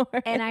here for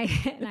it. and I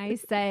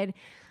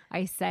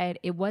said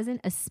it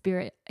wasn't a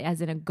spirit as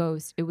in a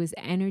ghost. It was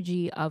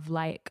energy of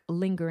like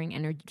lingering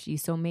energy.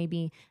 So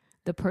maybe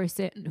the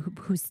person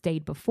who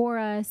stayed before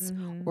us,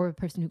 Mm-hmm. or the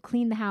person who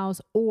cleaned the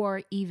house,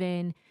 or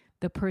even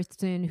the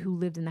person who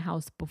lived in the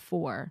house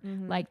before.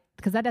 Like,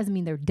 because that doesn't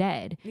mean they're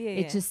dead. Mm-hmm. Yeah,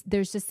 It's yeah. just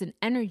there's just an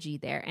energy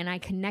there, and I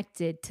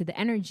connected to the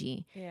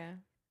energy. Yeah.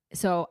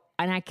 So,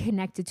 and I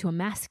connected to a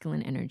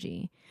masculine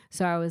energy.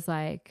 So I was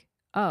like,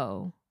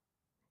 oh,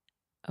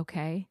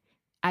 okay.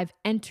 I've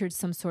entered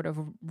some sort of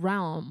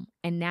realm,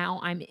 and now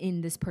I'm in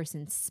this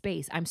person's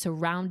space. I'm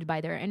surrounded by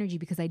their energy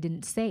because I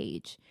didn't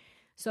sage.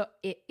 So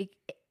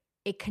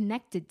it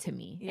connected to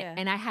me, Yeah.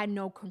 and I had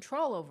no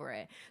control over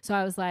it. So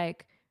I was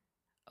like,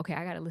 okay,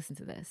 I got to listen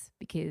to this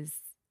because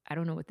I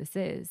don't know what this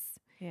is.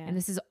 Yeah. And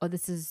this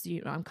is,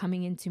 I'm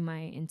coming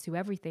into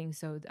everything.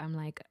 So I'm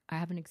like, I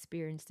haven't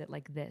experienced it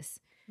like this.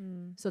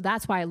 So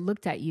that's why I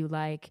looked at you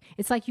like,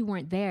 it's like you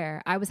weren't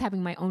there. I was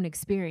having my own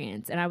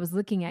experience, and I was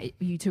looking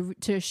at you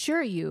to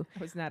assure you I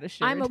was not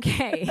assured. I'm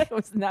okay. I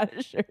was not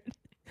assured.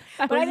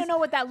 But I didn't know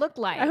what that looked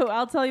like.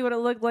 I'll tell you what it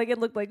looked like. It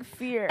looked like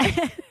fear.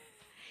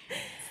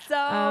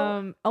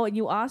 So And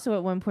you also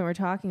at one point were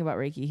talking about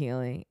Reiki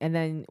healing, and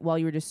then while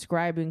you were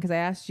describing, because I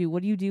asked you,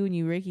 what do you do when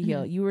you Reiki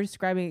heal? You were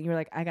describing it, you were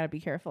like, I gotta be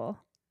careful.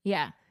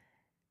 yeah.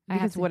 I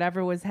have Because to-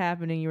 whatever was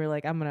happening, you were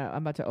like, I'm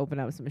about to open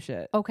up some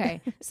shit.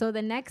 Okay. So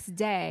the next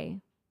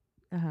day,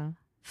 Uh-huh.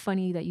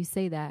 funny that you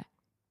say that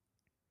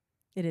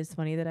It is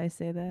funny that I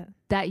say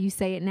that. you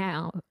say it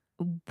now.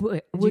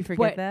 Did you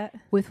forget that?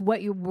 With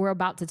what you were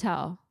about to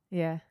tell.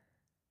 Yeah.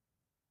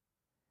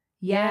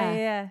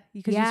 Yeah.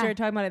 Because you Yeah. started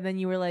talking about it, and then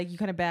you were like, you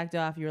kind of backed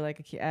off. You were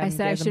like, okay, I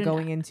said I I'm shouldn't-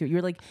 going into. You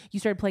were like, you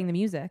started playing the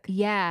music.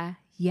 Yeah.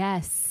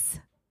 Yes.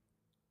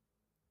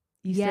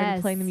 You started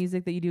Yes. playing the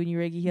music that you do when you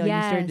Reiki heal. And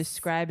you started Yes.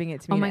 describing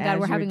it to me. Oh my and God, as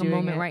we're you were having a doing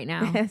moment it- right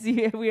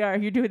now. we are.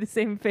 You're doing the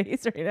same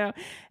face right now.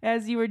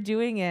 As you were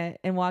doing it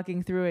and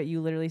walking through it,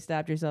 you literally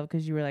stopped yourself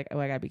because you were like, oh,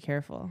 I gotta be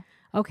careful.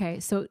 Okay.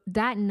 So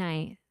that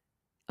night,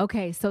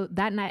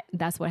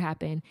 that's what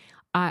happened.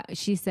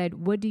 She said,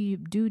 what do you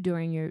do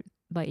during your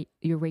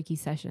Reiki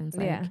sessions?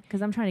 Like,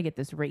 because I'm trying to get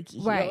this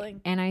Reiki right.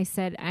 healing. And I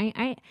said,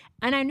 I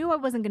knew I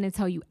wasn't going to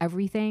tell you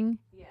everything.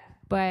 Yeah,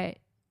 But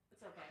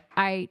it's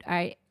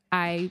okay.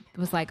 I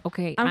was like,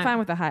 okay, I'm fine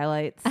with the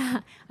highlights.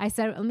 I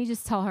said, let me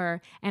just tell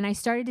her. And I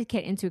started to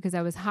get into it because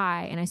I was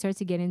high, and I started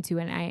to get into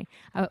it.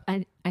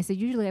 And I said,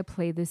 usually I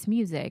play this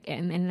music.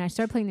 And I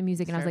started playing the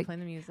music, and I was like, playing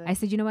the music. I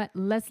said, you know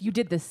what? You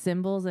did the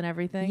symbols and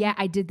everything. Yeah,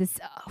 I did this.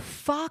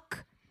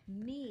 Fuck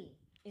me.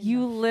 in You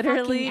the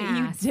literally, fucking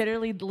you ass.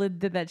 literally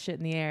did that shit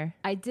in the air.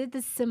 I did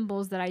the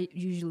symbols that I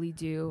usually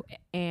do,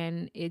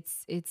 and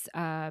it's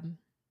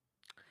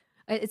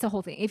a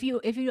whole thing. If you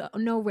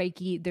know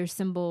Reiki, there's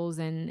symbols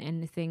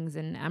and things,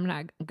 and I'm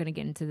not gonna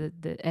get into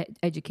the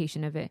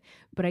education of it.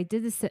 But I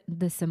did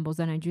the symbols,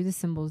 and I drew the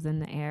symbols in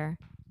the air,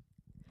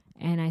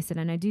 and I said,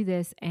 and I do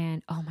this,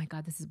 and oh my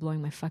God, this is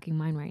blowing my fucking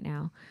mind right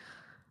now.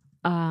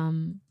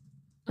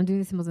 I'm doing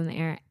the symbols in the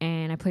air,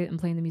 and I'm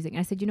playing the music. And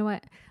I said, you know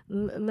what?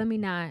 Let me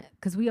not,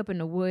 because we up in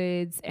the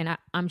woods, and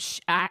I'm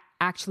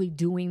actually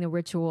doing the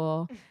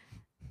ritual,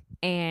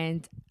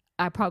 and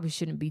I probably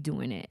shouldn't be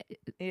doing it.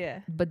 Yeah.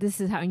 But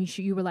this is how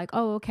you were like,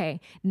 oh,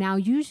 okay. Now,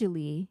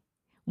 usually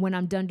when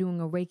I'm done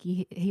doing a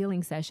Reiki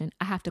healing session,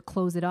 I have to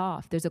close it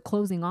off. There's a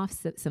closing off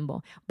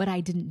symbol, but I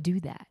didn't do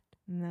that.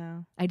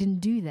 No. I didn't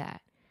do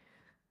that.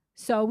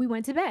 So we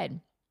went to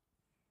bed.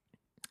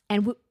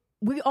 And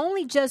we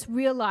only just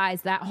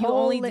realized that The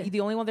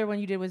only other one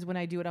you did was when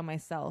I do it on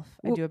myself.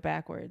 I do it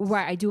backwards.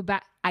 Right.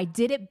 I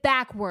did it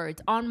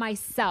backwards on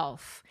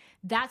myself.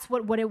 That's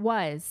what it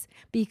was.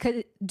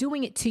 Because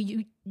doing it to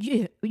you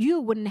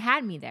wouldn't have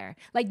had me there.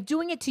 Like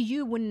doing it to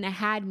you wouldn't have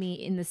had me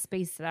in the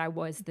space that I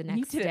was the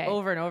next day. You did it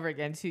over and over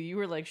again too. You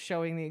were like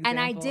showing the example. And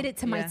I did it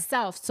to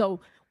myself. So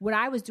what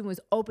I was doing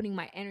was opening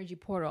my energy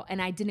portal, and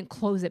I didn't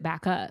close it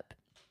back up.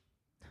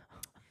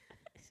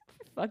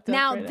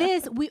 Now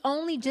we're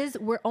only just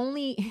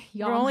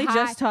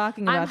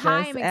talking about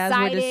this as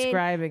we're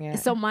describing it.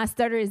 So my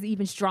stutter is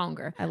even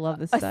stronger. I love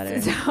the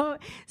stutter.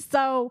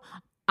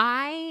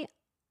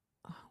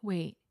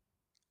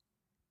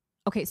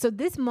 Okay, so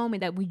this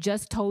moment that we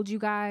just told you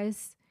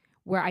guys,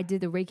 where I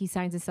did the Reiki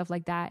signs and stuff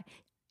like that,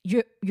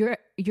 you're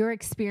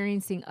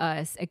experiencing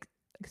us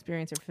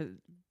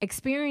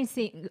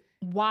experiencing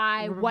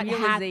what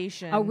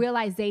happened, a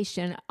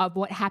realization of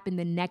what happened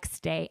the next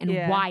day and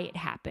why it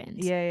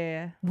happened.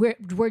 Yeah.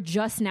 We're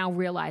just now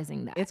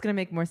realizing that. It's gonna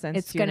make more sense.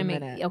 It's gonna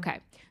make okay.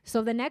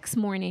 So the next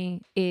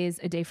morning is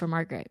a day for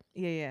Margaret.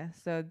 Yeah.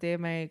 So day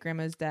of my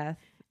grandma's death.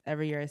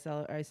 Every year I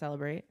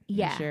celebrate.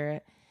 Yeah. I share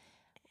it.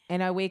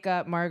 And I wake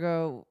up.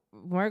 Margot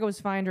was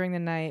fine during the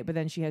night, but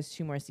then she has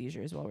 2 more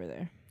seizures while we're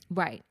there.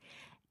 Right,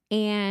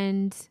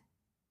 and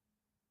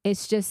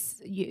it's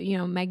just, you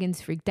know, Megan's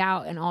freaked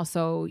out, and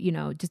also, you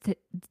know, just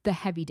a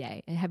heavy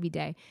day.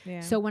 Yeah.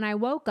 So when I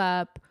woke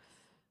up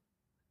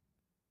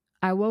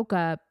and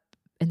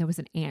there was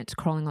an ant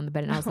crawling on the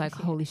bed, and I was like,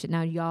 holy shit.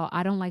 Now, y'all,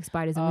 I don't like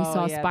spiders. And we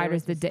saw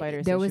spiders the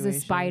day. There was a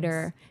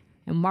spider,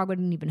 and Margot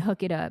didn't even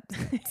hook it up.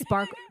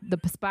 The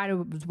spider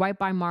was right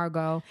by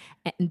Margot.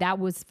 And that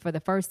was for the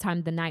first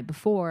time the night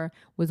before,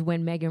 was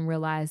when Megan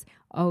realized,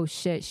 oh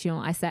shit,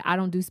 I said, I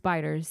don't do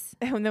spiders.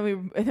 And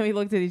then we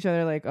looked at each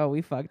other like, oh,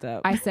 we fucked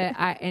up. I said,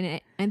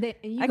 I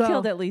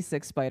killed at least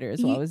 6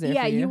 spiders while I was there.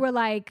 Yeah, for you were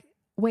like,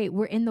 wait,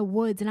 we're in the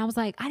woods. And I was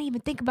like, I didn't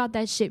even think about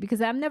that shit because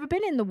I've never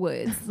been in the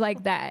woods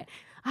like that.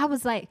 I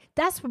was like,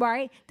 that's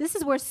right. This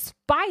is where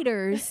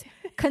spiders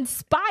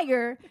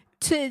conspire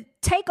to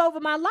take over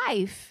my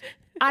life.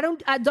 I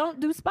don't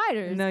do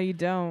spiders. No, you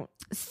don't.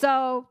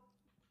 So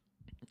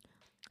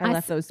I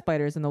left those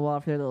spiders in the wall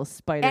for their little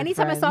spider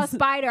Anytime friends. I saw a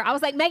spider, I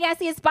was like, Megan, I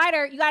see a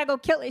spider. You got to go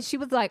kill it. She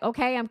was like,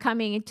 okay, I'm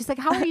coming. And she's like,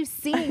 how are you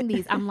seeing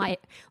these? I'm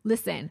like,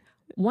 listen,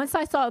 once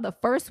I saw the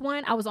first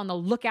one, I was on the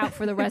lookout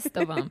for the rest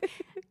of them.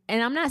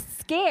 And I'm not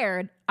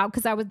scared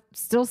because I would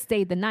still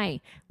stay the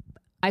night.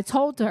 I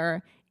told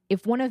her,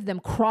 if one of them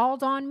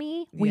crawled on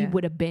me, we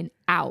would have been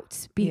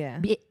out.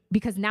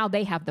 Because now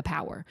they have the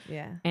power.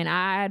 Yeah. And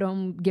I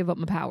don't give up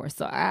my power.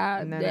 So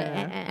I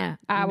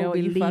would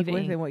be leaving. Fuck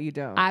with and what you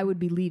don't. I would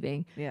be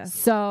leaving. Yeah.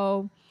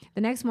 So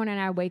the next morning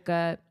I wake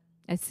up,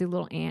 I see a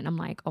little ant. I'm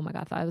like, oh my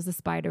God, I thought it was a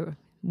spider.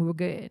 We were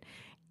good.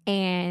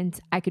 And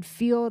I could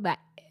feel that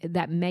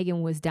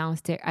Megan was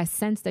downstairs. I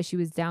sensed that she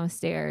was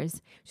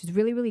downstairs. She was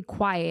really, really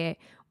quiet,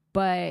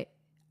 but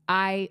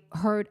I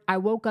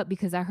woke up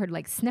because I heard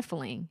like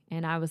sniffling,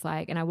 and I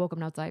woke up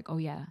and I was like, oh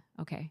yeah,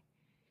 okay.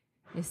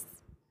 It's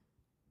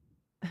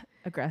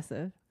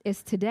aggressive.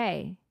 It's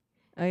today.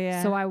 Oh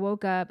yeah. So I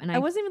woke up and I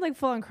wasn't even like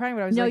full on crying,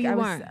 but I was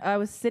I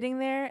was sitting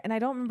there and I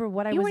don't remember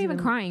what I was. You weren't even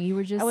crying. You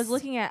were just. I was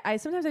looking at.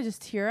 Sometimes I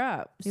just tear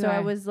up. So I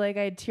was like,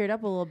 I teared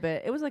up a little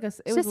bit. It was like it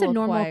was just a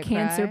normal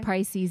Cancer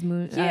Pisces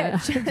moon. Yeah,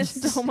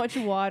 just so much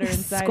water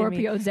inside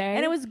Scorpio of me. day,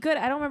 and it was good.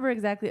 I don't remember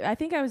exactly. I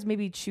think I was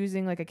maybe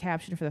choosing like a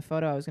caption for the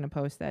photo I was going to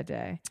post that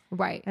day.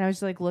 Right. And I was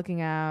just like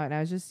looking out, and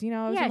I was just,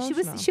 I was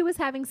emotional. she was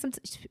having some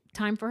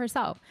time for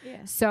herself.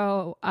 Yeah.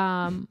 So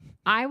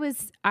I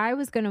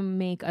was gonna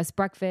make us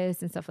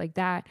breakfast and stuff like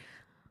that.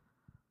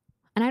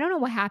 And I don't know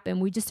what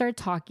happened. We just started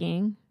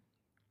talking.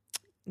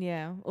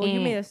 Yeah. Well,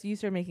 you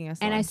started making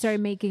us lunch. And I started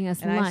making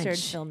us lunch. And I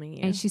started filming you.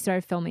 And she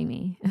started filming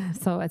me.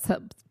 So at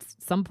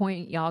some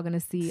point, y'all going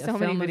to see so a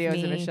film many videos of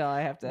me of Michelle.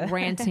 I have to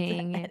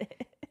ranting.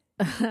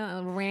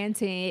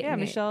 Ranting. Yeah,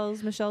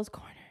 Michelle's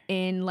corner.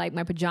 In like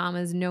my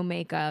pajamas, no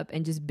makeup,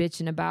 and just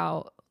bitching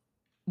about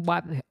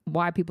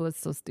why people are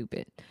so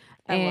stupid.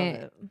 I love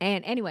it.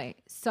 And anyway,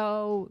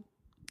 so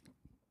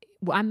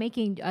I'm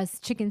making us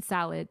chicken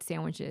salad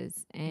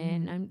sandwiches,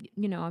 and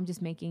I'm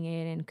just making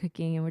it and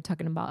cooking, and we're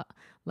talking about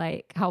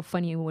like how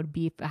funny it would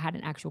be if I had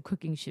an actual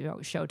cooking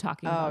show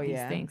talking about these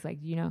things, like,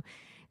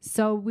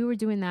 so we were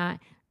doing that,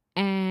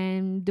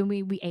 and then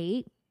we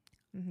ate,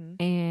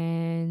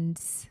 and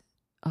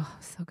oh,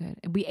 so good.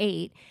 We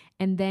ate,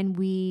 and then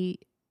we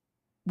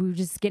were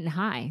just getting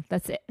high.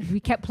 That's it. We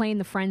kept playing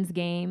the Friends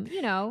game,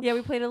 Yeah,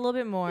 we played a little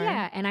bit more.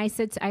 Yeah, and I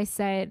said,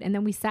 and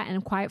then we sat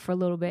in quiet for a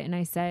little bit, and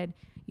I said,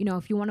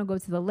 if you want to go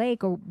to the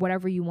lake or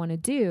whatever you want to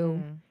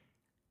do,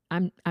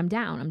 I'm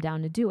down. I'm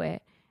down to do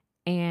it.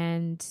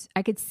 And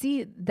I could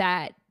see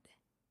that.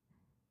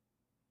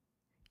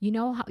 You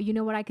know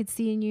what I could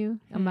see in you?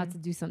 I'm about to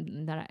do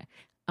something that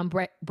I'm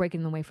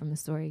breaking away from the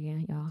story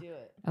again, y'all. Do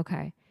it.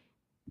 Okay.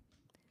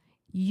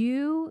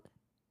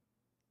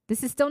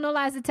 This is still no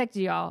lies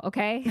detected, y'all.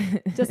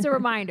 Okay. Just a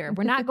reminder.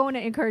 We're not going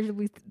to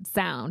encouragingly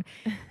sound,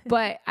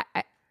 but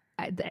I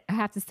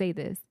have to say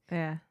this.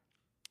 Yeah.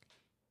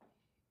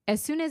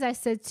 As soon as I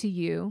said to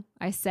you,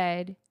 I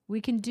said,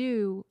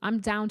 I'm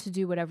down to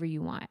do whatever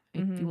you want.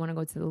 If you want to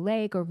go to the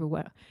lake or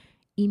what,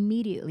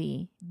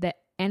 immediately the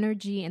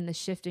energy and the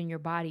shift in your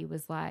body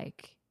was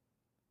like,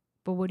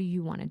 but what do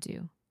you want to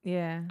do?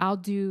 Yeah. I'll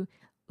do,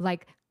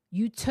 like,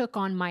 you took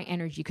on my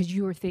energy because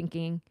you were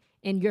thinking,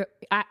 and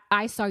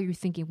I saw you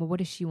thinking, well, what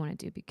does she want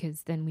to do?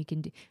 Because then we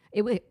can do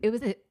it.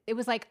 It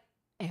was like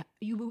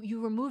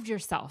you removed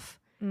yourself.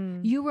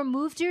 You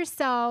removed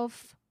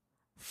yourself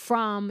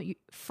from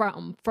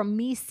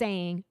me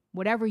saying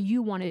whatever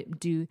you want to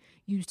do.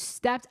 You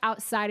stepped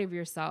outside of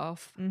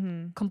yourself,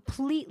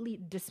 completely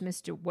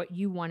dismissed what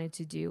you wanted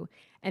to do,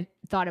 and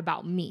thought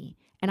about me.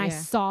 And I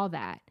saw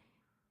that.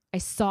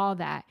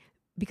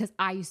 Because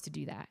I used to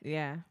do that.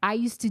 Yeah. I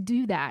used to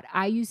do that.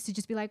 I used to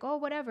just be like, oh,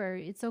 whatever,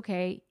 it's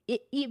okay.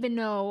 Even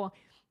though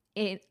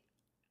I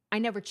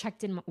never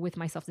checked in with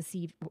myself to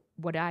see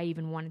what I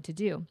even wanted to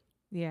do.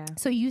 Yeah.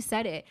 So you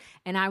said it.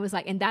 And I was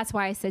like, and that's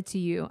why I said to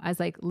you, I was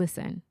like,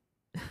 listen,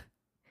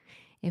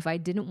 if I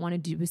didn't want to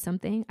do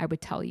something, I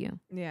would tell you.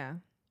 Yeah.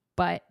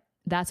 But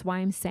that's why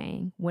I'm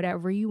saying,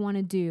 whatever you want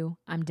to do,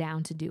 I'm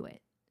down to do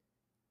it.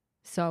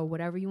 So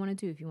whatever you want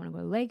to do, if you want to go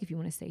to the lake, if you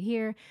want to stay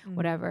here,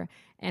 whatever.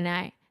 And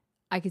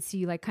I could see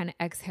you like kind of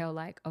exhale,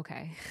 like,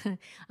 okay,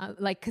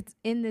 like 'cause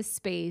in this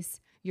space,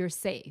 you're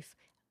safe.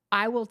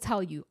 I will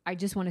tell you, I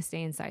just want to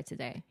stay inside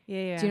today.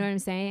 Yeah. Do you know what I'm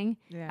saying?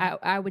 Yeah.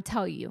 I would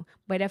tell you.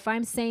 But if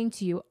I'm saying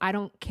to you, I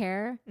don't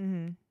care,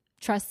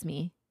 trust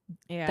me,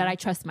 that I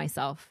trust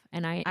myself.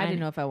 And I didn't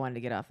know if I wanted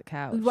to get off the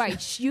couch.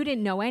 Right. You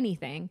didn't know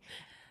anything.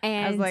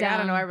 And I was like, I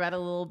don't know. I read a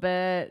little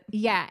bit.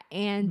 Yeah.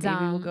 And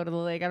maybe we'll go to the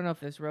lake. I don't know if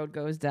this road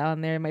goes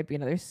down there. It might be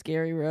another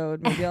scary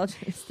road. Maybe I'll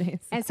just stay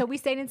inside. And so we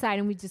stayed inside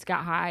and we just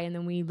got high, and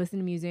then we listened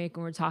to music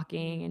and we're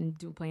talking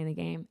and playing the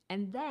game.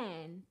 And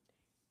then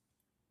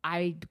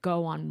I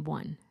go on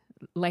one.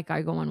 Like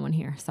I go on one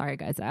here. Sorry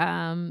guys.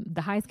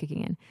 The high's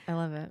kicking in. I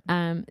love it.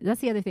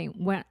 That's the other thing.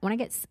 When I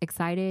get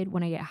excited,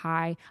 when I get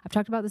high, I've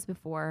talked about this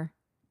before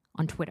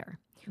on Twitter.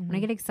 When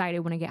I get excited,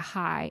 when I get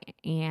high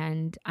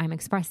and I'm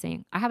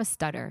expressing, I have a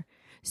stutter.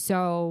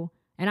 So,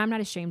 and I'm not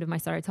ashamed of my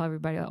stutter. I tell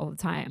everybody all the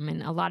time.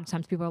 And a lot of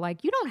times people are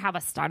like, you don't have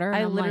a stutter. And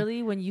I I'm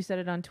literally, when you said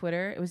it on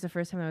Twitter, it was the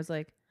first time I was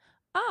like,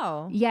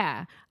 oh.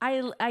 Yeah.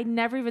 I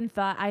never even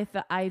thought,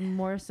 I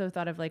more so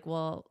thought of like,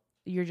 well,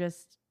 you're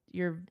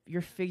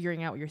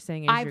figuring out what you're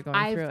saying as you're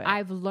going through it.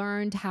 I've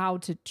learned how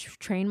to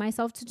train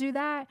myself to do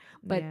that.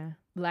 But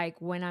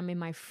like when I'm in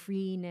my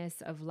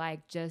freeness of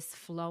like just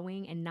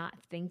flowing and not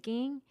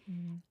thinking,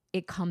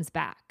 it comes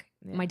back.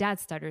 Yeah. My dad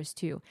stutters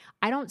too.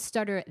 I don't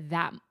stutter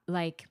that,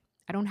 like,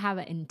 I don't have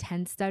an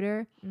intense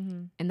stutter.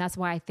 And that's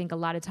why I think a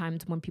lot of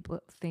times when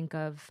people think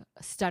of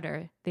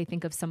stutter, they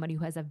think of somebody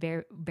who has a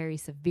very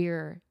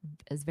severe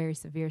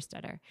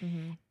stutter.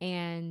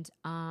 And,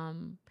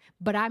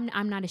 but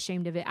I'm not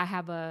ashamed of it. I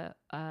have a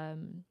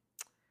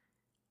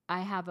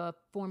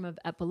form of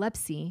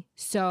epilepsy.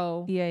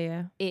 So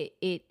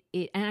it,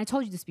 and I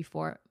told you this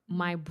before,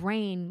 my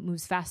brain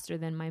moves faster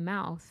than my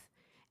mouth.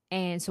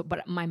 And so,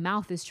 but my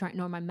mouth is trying,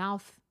 so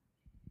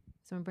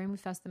my brain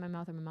moves faster than my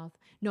mouth, or my mouth.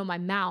 No, my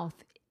mouth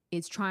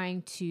is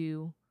trying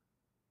to,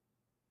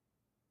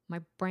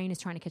 my brain is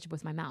trying to catch up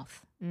with my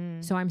mouth.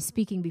 So I'm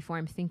speaking before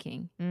I'm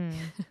thinking.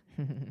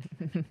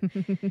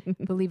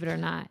 Believe it or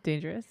not.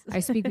 Dangerous.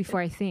 I speak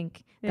before I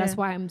think. That's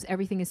why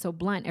everything is so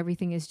blunt.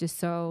 Everything is just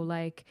so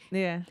like,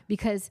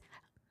 because,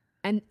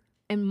 and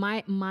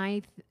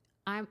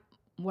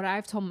what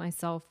I've told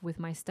myself with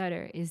my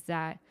stutter is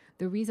that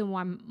the reason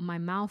why my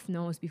mouth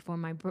knows before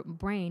my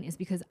brain is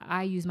because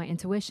I use my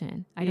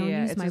intuition. I don't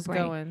use my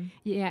brain.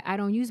 Yeah, I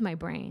don't use my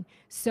brain.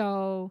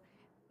 So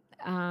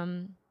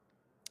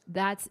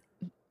that's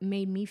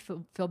made me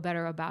feel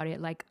better about it.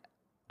 Like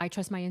I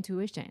trust my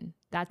intuition.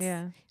 That's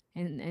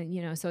and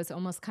you know, so it's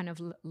almost kind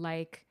of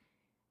like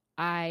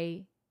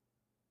I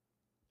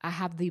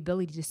have the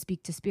ability to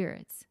speak to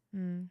spirits.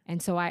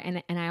 And so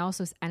I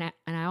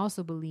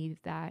also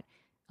believe that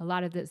a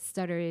lot of the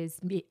stutter is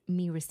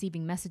me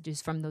receiving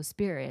messages from those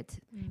spirits,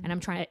 and I'm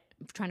trying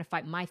to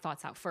fight my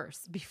thoughts out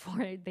first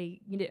before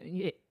they,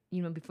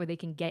 before they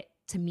can get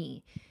to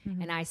me,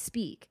 and I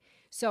speak.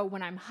 So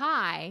when I'm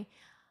high,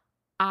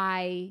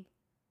 I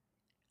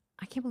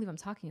can't believe I'm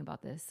talking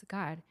about this.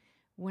 God,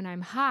 when I'm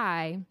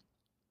high,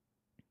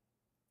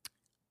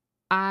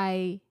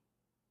 my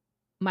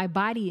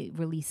body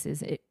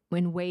releases it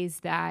in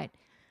ways that,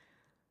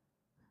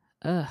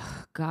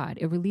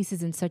 it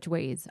releases in such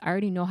ways. I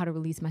already know how to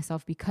release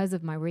myself because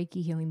of my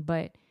Reiki healing,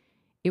 but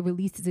it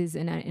releases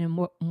in a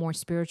more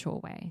spiritual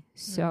way.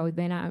 So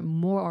then I'm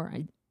more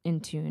in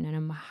tune and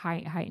I'm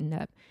heightened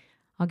up.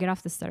 I'll get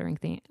off the stuttering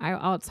thing.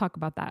 I'll talk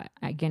about that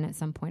again at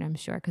some point, I'm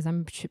sure, because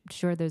I'm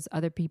sure there's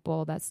other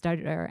people that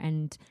stutter.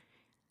 And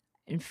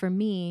for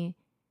me,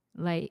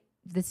 like,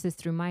 this is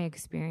through my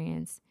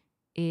experience,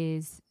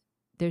 is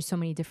there's so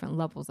many different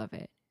levels of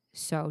it.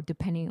 So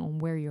depending on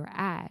where you're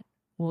at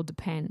will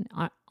depend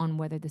on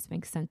whether this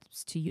makes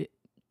sense to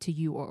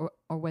you or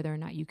whether or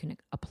not you can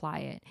apply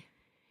it.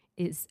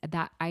 Is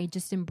that I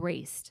just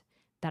embraced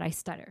that I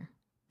stutter.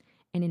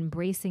 And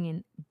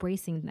embracing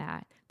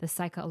that, the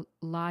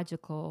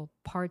psychological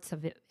parts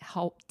of it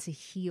helped to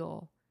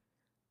heal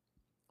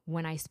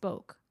when I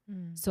spoke,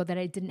 so that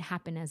it didn't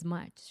happen as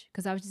much.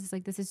 Because I was just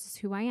like, this is just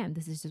who I am.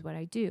 This is just what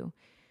I do.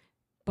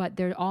 But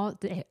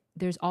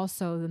there's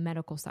also the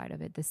medical side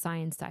of it, the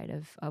science side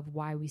of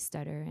why we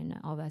stutter and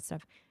all that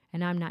stuff.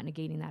 And I'm not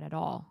negating that at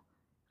all.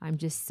 I'm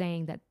just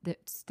saying that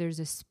there's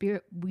a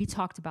spirit. We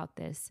talked about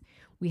this.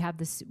 We have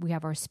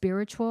our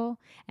spiritual,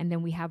 and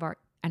then we have our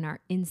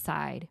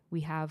inside.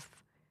 We have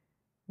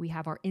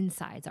our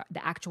insides,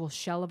 the actual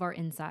shell of our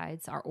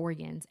insides, our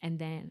organs, and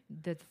then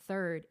the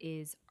third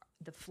is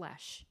the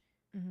flesh.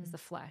 Is the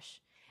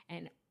flesh,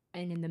 and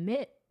in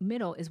the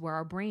middle is where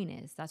our brain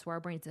is. That's where our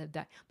brain is.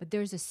 But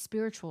there's a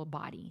spiritual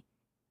body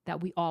that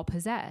we all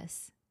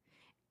possess.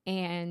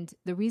 And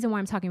the reason why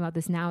I'm talking about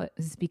this now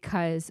is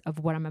because of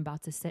what I'm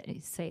about to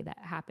say that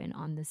happened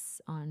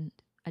on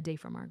A Day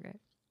for Margaret.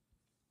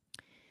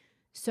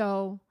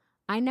 So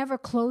I never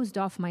closed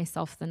off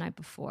myself the night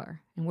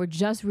before, and we're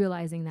just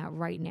realizing that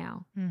right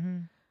now.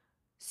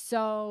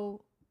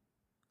 So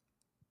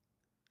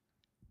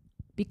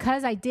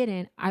because I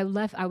didn't, I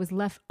was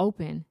left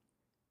open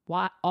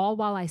while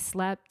I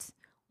slept,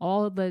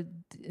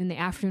 in the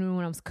afternoon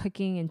when I was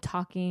cooking and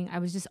talking, I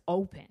was just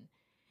open.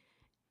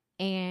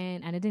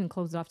 And I didn't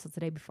close it off till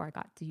today before I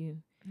got to you.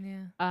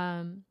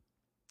 Yeah.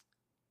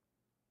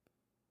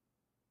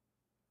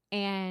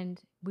 And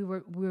we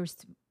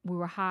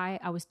were high.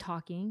 I was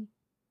talking,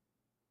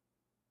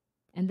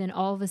 and then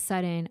all of a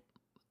sudden,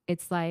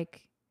 it's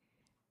like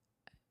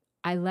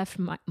I left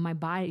my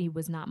body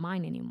was not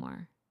mine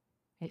anymore.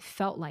 It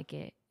felt like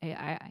it.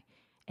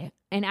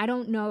 And I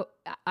don't know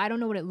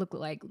what it looked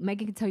like.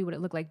 Megan can tell you what it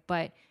looked like,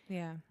 but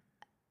yeah,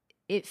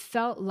 it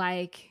felt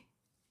like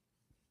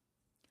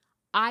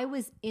I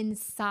was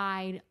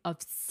inside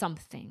of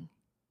something.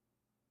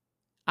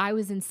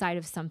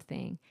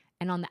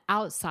 And on the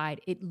outside,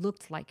 it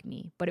looked like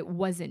me, but it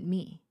wasn't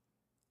me.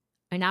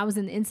 And I was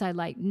in the inside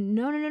like,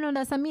 no,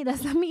 that's not me.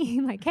 That's not me.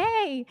 Like,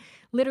 hey,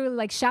 literally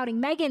like shouting,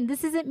 Megan,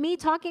 this isn't me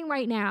talking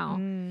right now.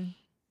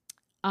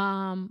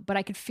 But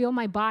I could feel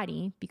my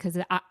body because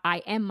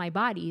I am my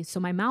body.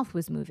 So my mouth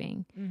was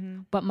moving,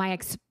 but my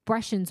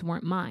expressions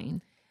weren't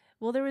mine.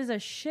 Well, there was a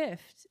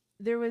shift.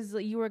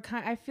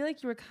 I feel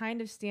like you were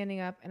kind of standing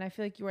up, and I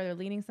feel like you were either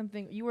leaning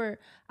something.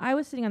 I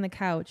was sitting on the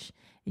couch,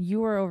 and you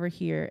were over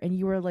here, and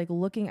you were like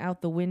looking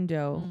out the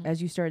window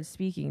as you started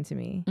speaking to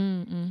me.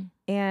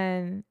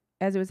 And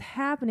as it was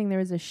happening, there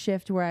was a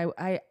shift where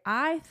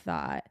I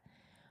thought,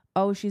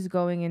 oh, she's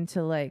going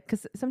into like,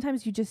 because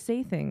sometimes you just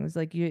say things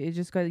like you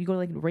go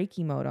like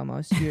Reiki mode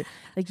almost. You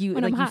like you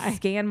like you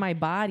scan my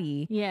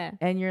body,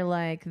 and you're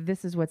like,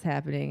 this is what's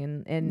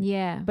happening, and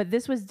yeah. But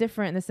this was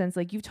different in the sense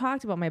like you've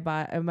talked about my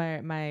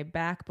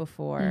back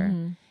before,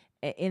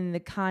 in the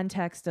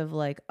context of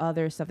like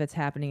other stuff that's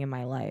happening in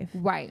my life,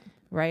 right.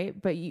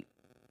 But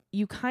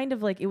you kind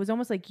of like, it was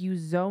almost like you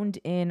zoned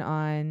in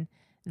on,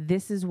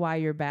 this is why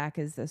your back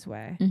is this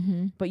way.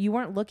 But you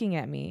weren't looking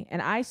at me.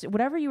 And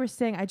whatever you were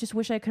saying, I just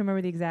wish I could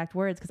remember the exact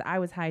words because I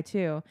was high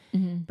too.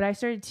 But I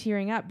started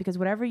tearing up because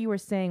whatever you were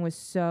saying was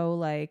so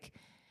like,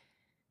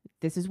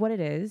 this is what it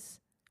is.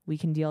 We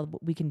can deal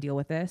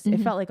with this. It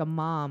felt like a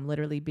mom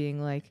literally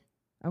being like,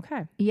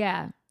 okay.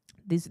 Yeah.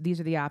 These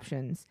are the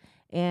options.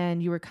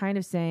 And you were kind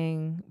of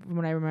saying, from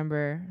what I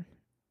remember,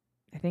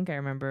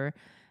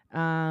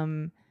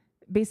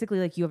 basically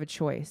like you have a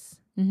choice.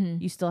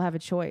 You still have a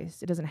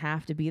choice. It doesn't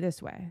have to be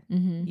this way.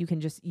 You can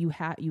just, you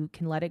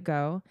can let it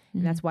go.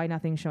 And that's why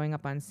nothing's showing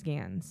up on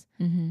scans.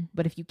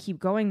 But if you keep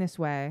going this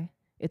way,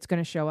 it's going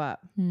to show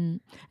up. And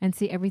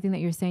see, everything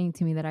that you're saying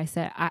to me that I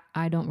said,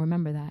 I don't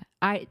remember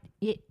that.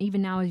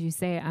 Even now, as you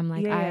say it, I'm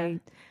like,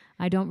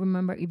 I don't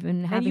remember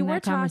even having that conversation. And you were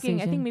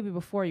talking, I think maybe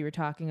before you were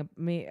talking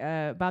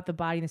about the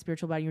body and the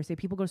spiritual body. You were saying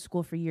people go to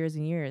school for years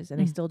and years and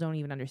they still don't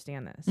even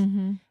understand this.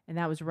 And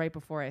that was right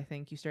before I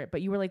think you started.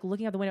 But you were like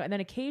looking out the window, and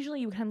then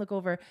occasionally you would kind of look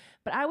over.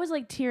 But I was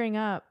like tearing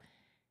up,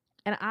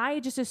 and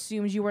I just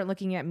assumed you weren't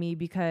looking at me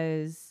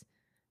because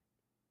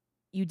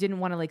you didn't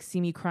want to like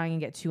see me crying and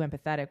get too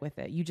empathetic with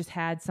it. You just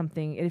had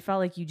something. It felt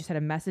like you just had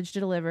a message to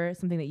deliver,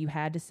 something that you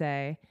had to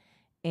say,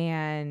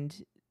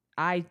 and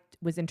I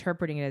was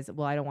interpreting it as,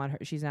 well, I don't want her.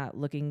 She's not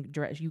looking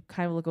direct. You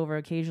kind of look over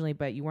occasionally,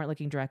 but you weren't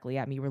looking directly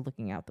at me. You were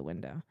looking out the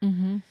window.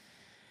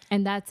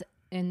 And that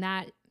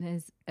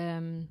is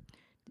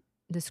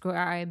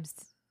describes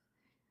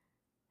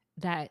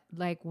that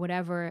like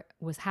whatever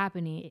was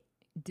happening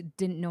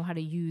didn't know how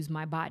to use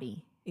my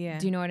body. Yeah.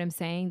 Do you know what I'm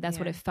saying? That's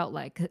what it felt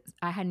like. 'Cause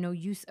I had no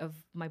use of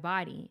my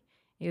body.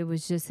 It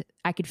was just,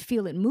 I could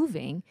feel it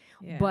moving,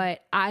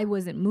 but I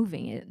wasn't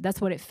moving it. That's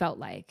what it felt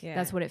like.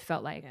 That's what it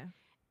felt like. Yeah.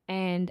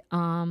 And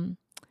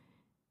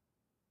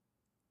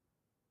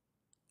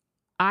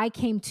I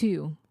came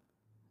to.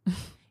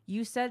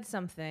 You said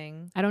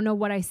something. I don't know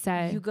what I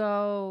said. You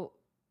go,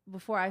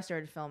 before I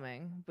started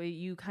filming, but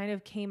you kind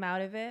of came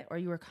out of it, or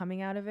you were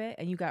coming out of it,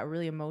 and you got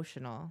really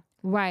emotional.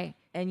 Right.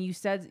 And you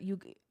said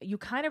you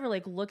kind of were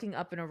like looking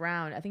up and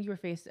around. I think you were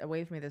faced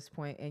away from me at this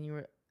point, and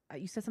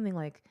you said something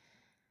like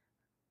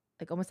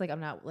almost like, I'm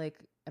not like,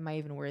 am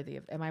I worthy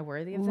of this?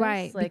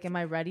 Right. Like, am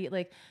I ready?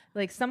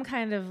 Like some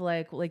kind of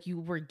like you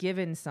were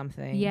given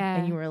something. Yeah.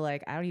 And you were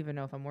like, I don't even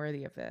know if I'm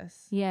worthy of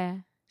this. Yeah.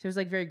 So it was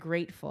like very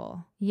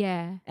grateful.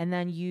 Yeah. And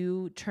then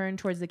you turned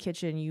towards the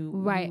kitchen.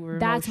 Right. You were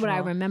That's what I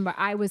emotional. remember.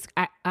 I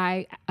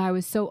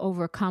was so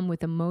overcome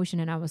with emotion,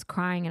 and I was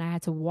crying, and I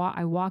had to walk.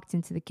 I walked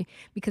into the kitchen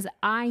because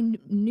I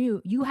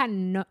knew you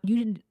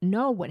didn't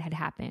know what had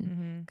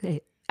happened.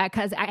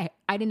 Because I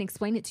didn't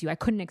explain it to you. I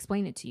couldn't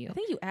explain it to you. I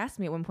think you asked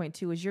me at one point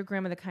too, was your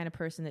grandma the kind of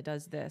person that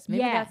does this?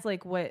 Maybe Yeah. that's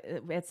like what,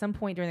 at some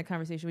point during the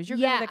conversation, was your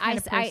grandma the kind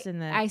of person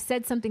that... I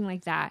said something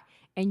like that,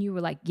 and you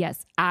were like,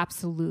 yes,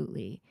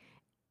 absolutely.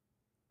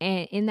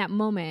 And in that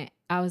moment,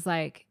 I was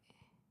like,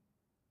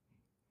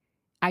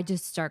 I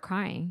just start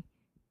crying.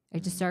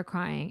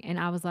 And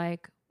I was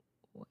like,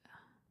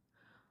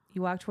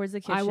 You walked towards the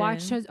kitchen. I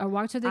walked to the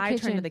kitchen. I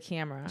turned to the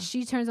camera.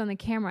 She turns on the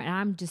camera, and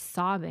I'm just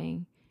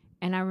sobbing.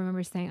 And I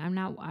remember saying, I'm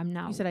not.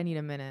 You said, I need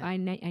a minute. I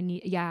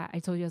need. Yeah, I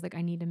told you, I was like,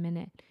 I need a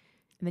minute.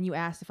 And then you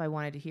asked if I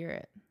wanted to hear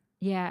it.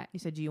 Yeah. You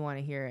said, do you want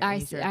to hear it? I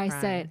And you started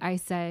said.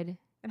 crying.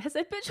 And I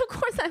said, bitch, of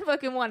course I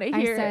fucking want to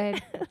hear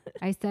it.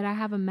 I said, I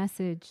have a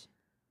message.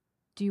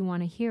 Do you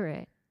want to hear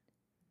it?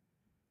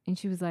 And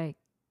she was like,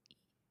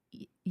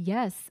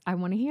 yes, I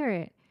want to hear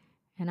it.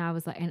 And I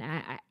was like, and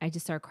I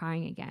just started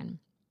crying again.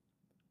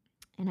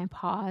 And I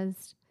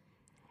paused,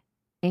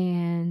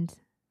 and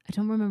I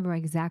don't remember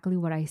exactly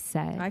what I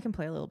said. I can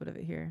play a little bit of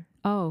it here.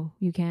 Oh,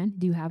 you can?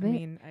 Do you have it? I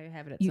mean, I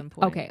have it at some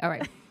point. Okay, all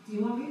right. Do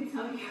you want me to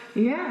tell you?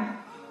 Yeah.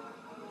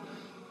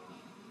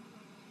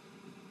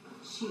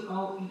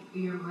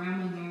 Your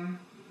grandmother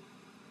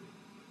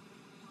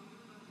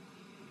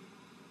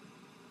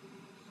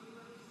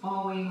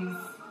always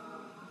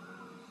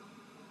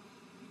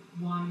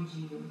wanted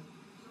you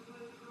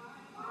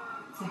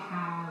to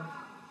have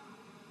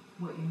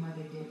what your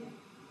mother didn't.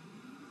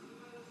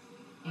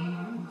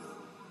 And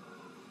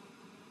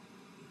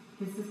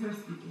this is her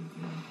speaking to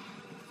me.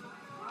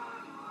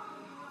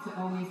 To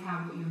always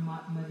have what your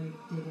mother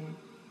didn't,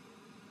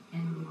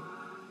 and the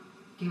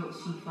guilt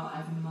she felt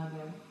as a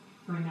mother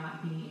for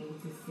not being able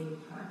to save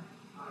her.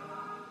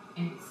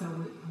 And so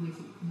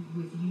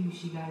with you,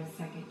 she got a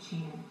second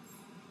chance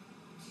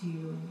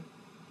to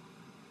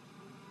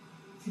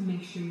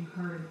make sure you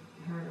heard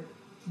her,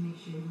 to make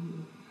sure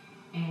you,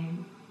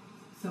 and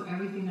so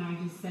everything that I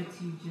just said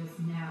to you just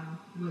now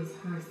was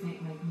her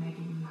saying, like,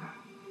 Megan, you have,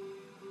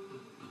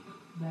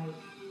 like,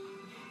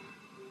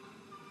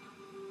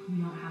 you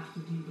don't have to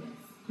do this.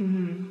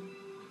 Mm-hmm.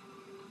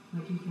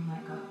 Like, you can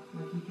let go.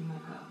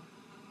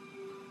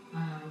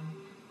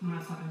 When I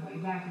was talking about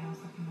your back, and I was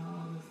talking about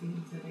all those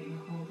things that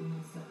you're holding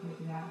and stuff like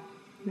that.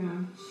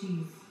 Yeah.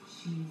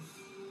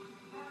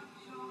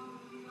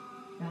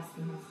 That's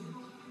the message.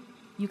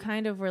 You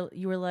kind of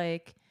you were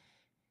like,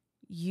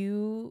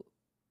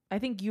 I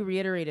think you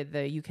reiterated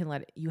you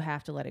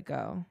have to let it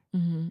go.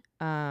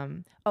 Mm-hmm.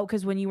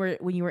 Because when you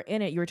were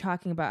in it, you were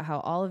talking about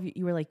how all of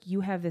you were like,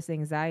 you have this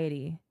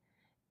anxiety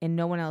and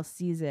no one else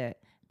sees it,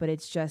 but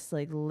it's just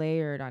like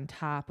layered on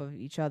top of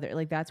each other.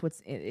 Like that's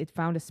it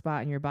found a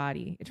spot in your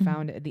body. It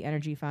found the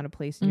energy found a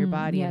place in your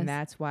body. Yes. And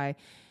that's why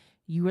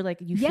you were like,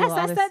 you feel Yes, all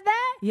I this. said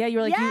that. Yeah. You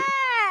were like, Yes!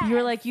 you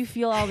were like, you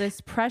feel all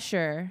this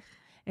pressure.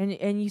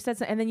 And you said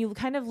something, and then you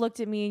kind of looked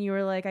at me and you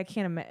were like, I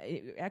can't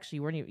imagine. Actually,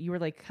 you weren't. You were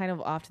like kind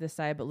of off to the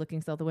side, but looking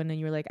still out the window. And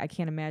you were like, I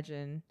can't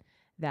imagine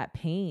that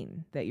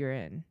pain that you're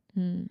in.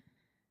 Mm.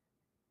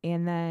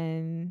 And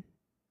then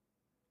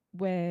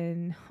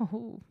when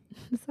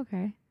It's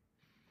okay.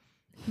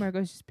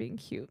 Margot's just being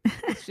cute.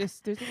 It's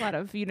just there's a lot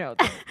of the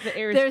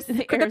air. There's the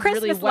the air is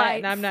really Christmas wet, lights.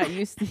 and I'm not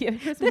used to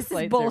it. Christmas This is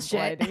lights are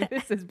bullshit. blinding.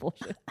 This is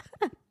bullshit.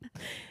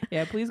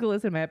 Yeah, please go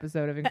listen to my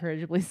episode of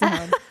Incorrigibly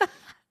Sound,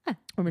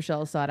 where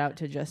Michelle sought out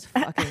to just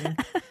fucking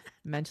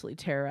mentally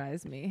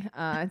terrorize me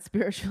and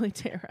spiritually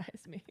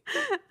terrorize me.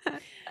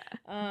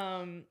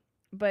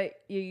 But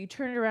you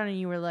turned it around and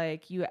you were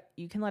like, you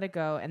can let it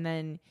go, and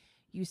then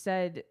you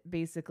said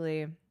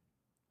basically,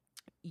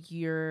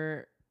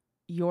 your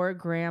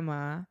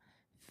grandma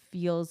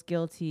feels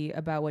guilty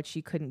about what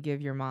she couldn't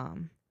give your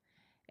mom,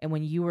 and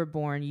when you were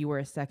born, you were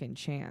a second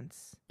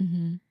chance,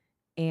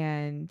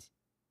 and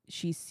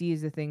she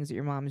sees the things that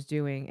your mom's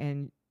doing,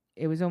 and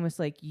it was almost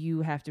like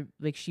you have to,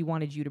 like, she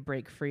wanted you to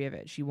break free of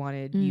it. She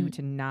wanted you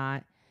to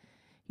not.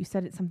 You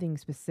said it something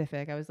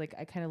specific. I was like,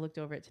 I kind of looked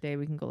over it today.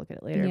 We can go look at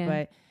it later,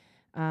 but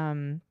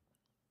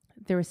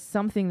there was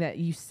something that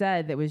you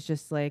said that was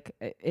just like,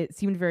 it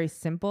seemed very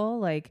simple.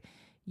 Like,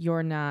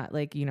 you're not,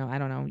 like, I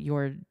don't know,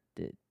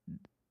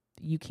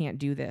 you can't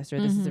do this, or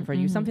this isn't for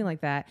you, something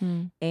like that.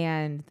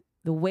 And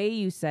the way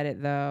you said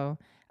it, though,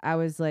 I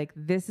was like,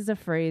 this is a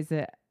phrase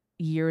that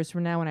years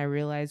from now, when I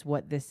realize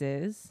what this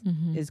is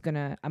I'm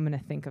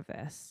gonna think of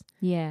this.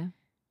 Yeah.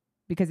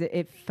 Because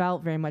it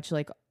felt very much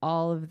like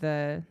all of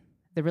the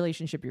the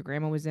relationship your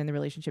grandma was in, the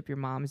relationship your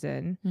mom's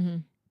in. Mm-hmm.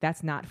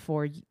 That's not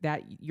for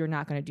that. You're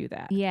not going to do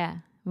that. Yeah.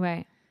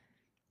 Right.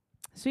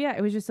 So yeah,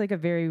 it was just like a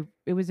very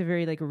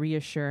like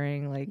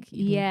reassuring, like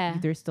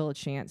there's still a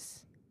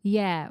chance.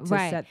 Yeah. To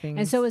Right. set things.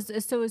 And so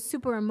it was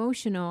super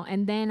emotional.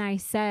 And then I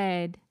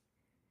said,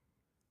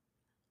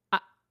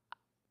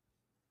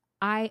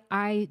 I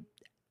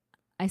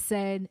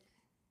said,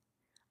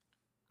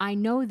 I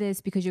know this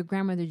because your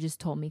grandmother just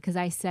told me. Because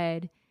I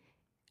said,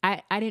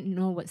 I didn't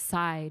know what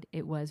side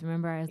it was.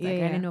 Remember, I was like,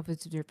 I didn't know if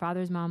it's your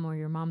father's mom or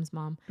your mom's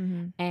mom.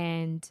 Mm-hmm.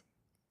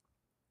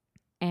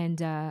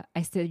 And I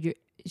said,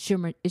 it's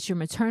your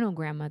maternal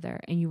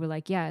grandmother, and you were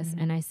like, yes. Mm-hmm.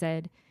 And I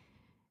said,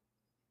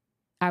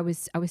 I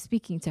was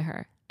speaking to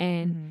her,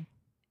 and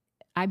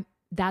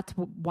that's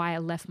why I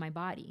left my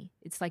body.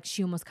 It's like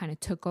she almost kind of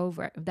took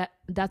over.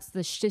 That's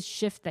the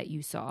shift that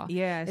you saw.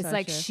 Yeah, it's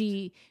like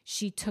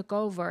she took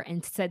over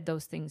and said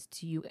those things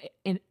to you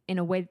in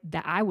a way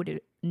that I would have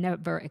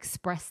never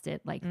expressed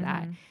it like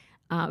that.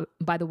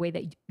 By the way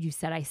that you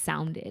said I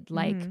sounded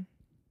like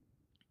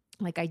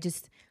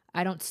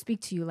I don't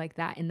speak to you like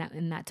that in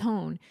that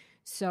tone.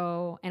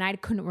 So, and I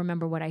couldn't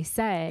remember what I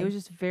said. It was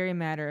just very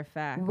matter of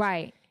fact.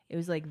 Right. It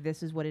was like,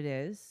 this is what it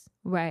is.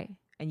 Right.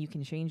 And you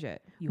can change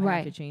it. You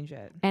have to change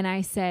it. And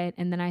I said,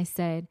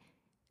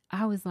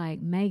 I was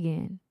like,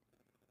 Megan,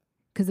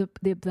 because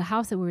the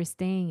house that we were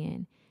staying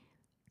in,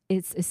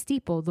 it's a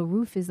steeple. The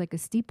roof is like a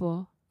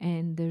steeple.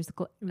 And there's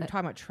we were talking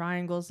about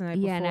triangles the night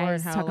before, and I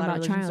was how a lot of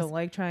religions don't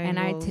like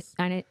triangles.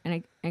 And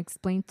I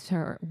explained to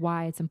her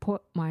why it's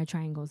important, why a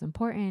triangle is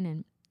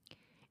important,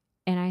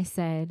 and I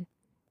said,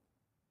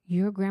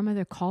 your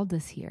grandmother called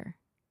us here,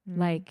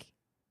 like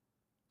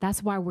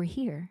that's why we're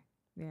here.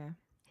 Yeah,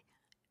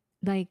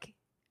 like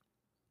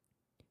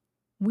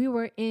we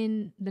were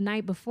in the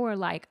night before,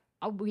 like.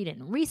 We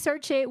didn't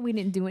research it. We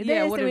didn't do it.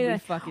 Yeah, what did we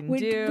fucking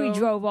do? We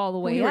drove all the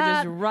way We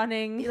up. were just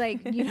running.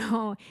 Like,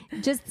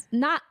 just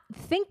not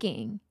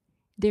thinking.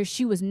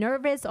 She was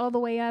nervous all the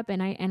way up.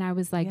 And I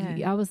was like,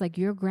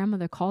 your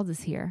grandmother called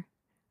us here.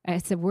 I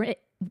said,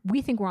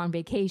 we think we're on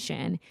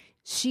vacation.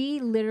 She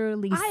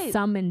literally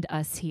summoned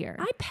us here.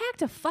 I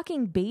packed a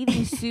fucking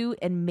bathing suit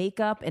and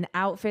makeup and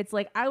outfits.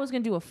 Like, I was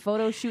going to do a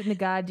photo shoot in the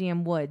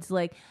goddamn woods.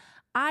 Like,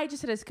 I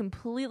just had this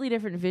completely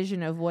different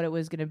vision of what it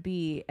was going to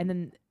be. And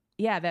then,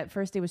 yeah, that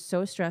first day was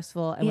so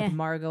stressful, and with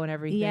Margot and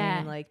everything. Yeah.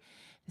 And like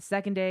the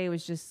second day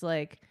was just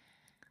like,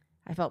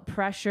 I felt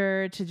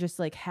pressure to just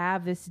like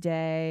have this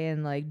day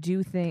and like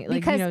do things,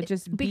 like,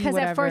 just be because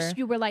whatever. At first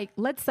you were like,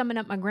 let's summon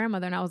up my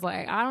grandmother. And I was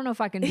like, I don't know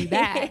if I can do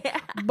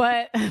that,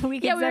 but we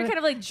were kind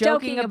of like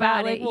joking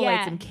about it. Like, we'll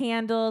light some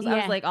candles. I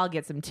was like, I'll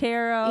get some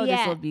tarot.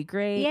 This will be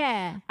great.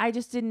 Yeah. I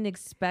just didn't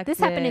expect this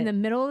happened in the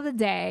middle of the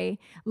day.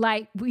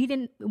 Like we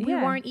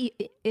weren't,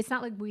 it's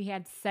not like we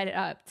had set it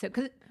up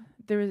cause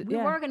we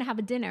were going to have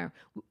a dinner.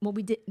 Well,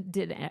 we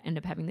did end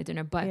up having the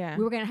dinner, but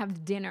we were going to have the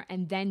dinner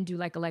and then do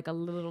like a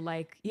little,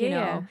 like,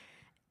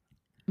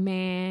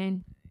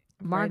 man,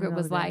 Margaret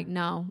was like,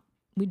 no,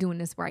 we're doing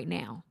this right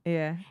now.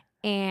 Yeah.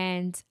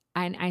 And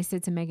I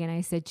said to Megan, I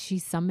said, she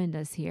summoned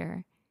us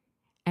here.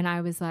 And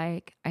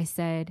I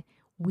said,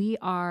 we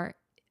are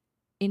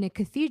in a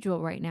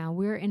cathedral right now.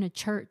 We're in a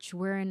church.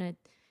 We're in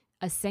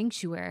a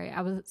sanctuary.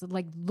 I was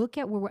like, look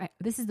at where we're at.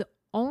 This is the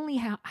only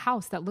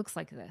house that looks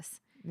like this.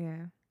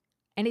 Yeah.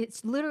 And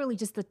it's literally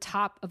just the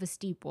top of a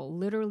steeple.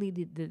 Literally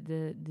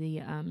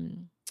the I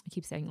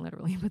keep saying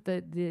literally, but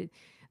the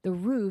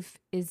roof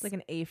is like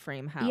an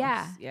A-frame house.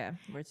 Yeah.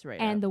 Where it's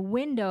right. And up. the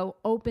window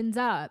opens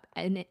up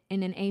in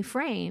an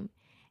A-frame.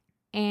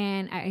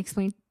 And I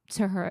explained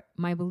to her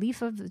my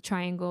belief of the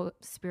triangle,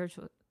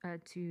 spiritual,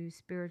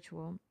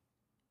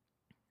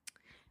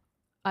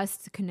 us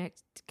to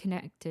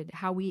connected,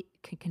 how we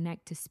can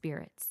connect to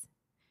spirits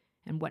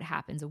and what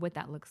happens and what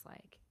that looks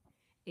like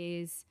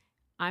is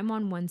I'm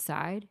on one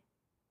side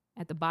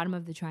at the bottom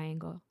of the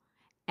triangle,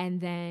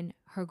 and then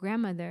her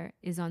grandmother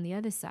is on the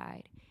other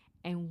side,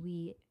 and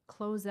we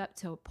close up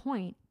to a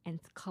point and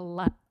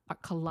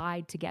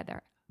collide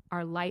together.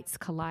 Our lights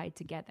collide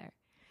together.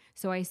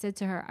 So I said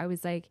to her, I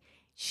was like,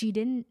 she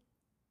didn't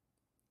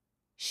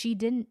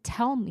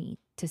tell me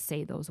to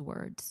say those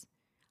words,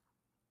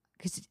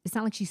 because it's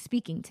not like she's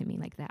speaking to me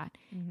like that.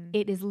 Mm-hmm.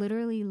 It is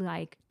literally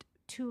like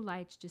two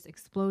lights just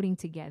exploding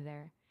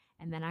together.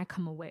 And then I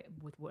come away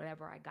with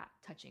whatever I got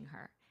touching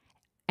her.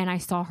 And I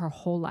saw her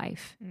whole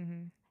life.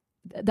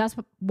 Mm-hmm. That's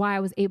why I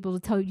was able to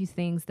tell you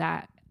things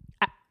that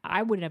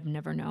I would have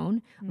never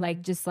known. Mm-hmm.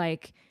 Like, just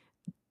like,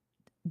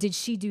 did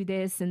she do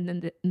this?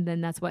 And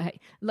then that's what,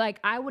 like,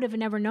 I would have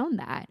never known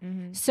that.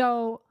 Mm-hmm.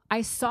 So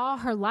I saw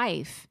her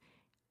life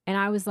and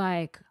I was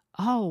like,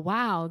 oh,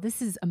 wow,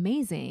 this is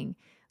amazing.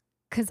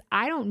 Because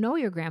I don't know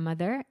your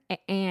grandmother.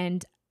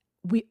 And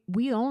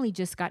we only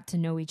just got to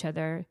know each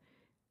other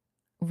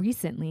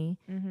recently.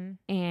 Mm-hmm.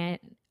 And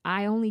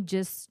I only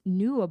just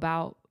knew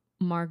about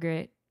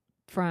Margaret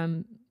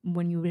from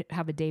when you would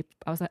have a date.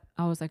 I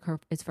was like,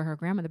 it's for her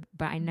grandmother,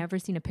 but I never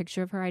seen a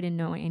picture of her. I didn't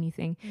know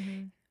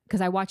anything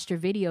because I watched her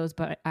videos,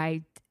 but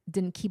I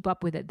didn't keep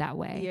up with it that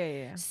way.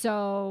 Yeah.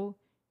 So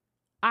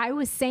I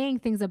was saying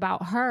things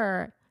about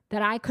her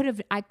that I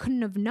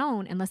couldn't have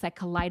known unless I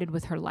collided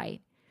with her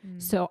light.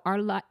 So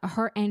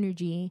her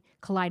energy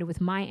collided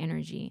with my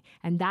energy,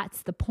 and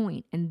that's the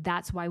point, and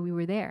that's why we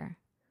were there.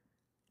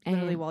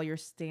 Literally, while you're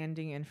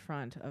standing in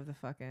front of the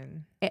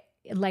fucking,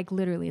 like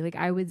literally, like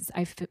I must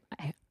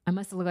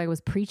have looked like I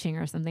was preaching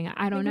or something.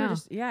 I don't know.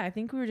 I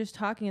think we were just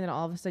talking, and then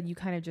all of a sudden you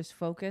kind of just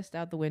focused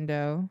out the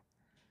window,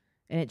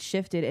 and it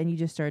shifted, and you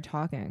just started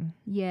talking.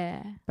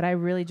 Yeah. But I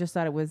really just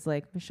thought it was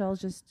like Michelle's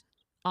just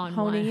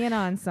honing in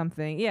on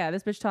something. Yeah,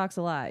 this bitch talks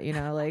a lot, you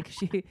know, like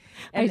she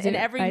and in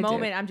every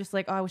moment I'm just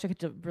like, oh, I wish I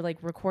could like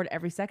record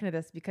every second of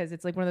this, because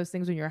it's like one of those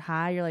things when you're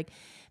high, you're like,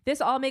 this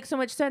all makes so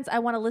much sense. I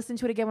want to listen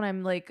to it again when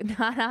I'm like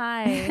not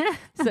high.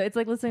 So it's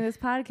like listening to this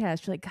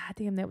podcast. You're like, God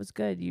damn, that was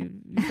good. You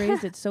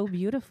phrased it so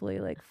beautifully.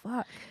 Like,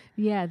 fuck.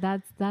 Yeah,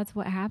 that's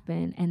what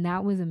happened. And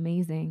that was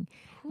amazing.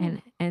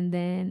 Whew. And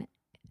then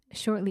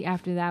shortly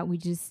after that, we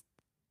just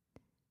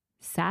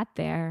sat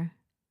there,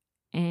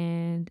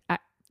 and I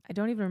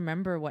don't even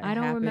remember what happened.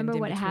 I don't remember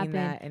what happened.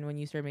 That and when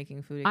you started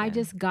making food again. I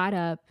just got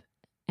up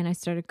and I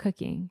started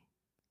cooking.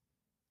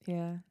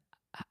 Yeah.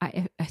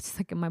 I just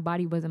like my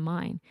body wasn't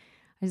mine.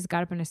 I just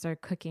got up and I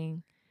started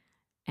cooking,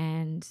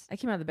 and I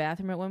came out of the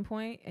bathroom at one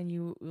point, and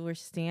you were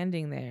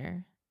standing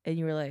there, and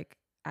you were like,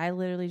 I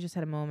literally just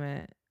had a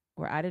moment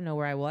where I didn't know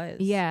where I was.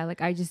 Yeah,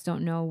 like I just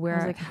don't know where. I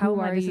was like, how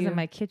are you? This is in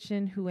my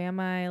kitchen. Who am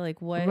I?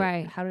 Like, what?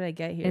 Right. How did I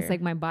get here? It's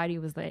like my body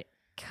was like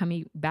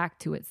coming back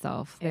to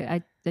itself. Yeah.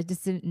 I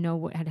just didn't know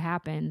what had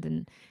happened,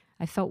 and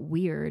I felt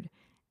weird.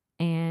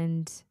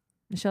 And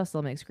Michelle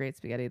still makes great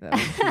spaghetti though.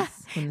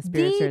 When the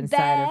spirits are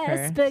inside of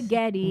her.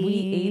 Spaghetti.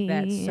 We ate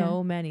that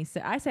so many.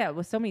 I sat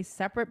with so many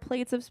separate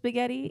plates of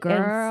spaghetti. Girl,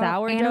 and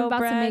sourdough and I'm about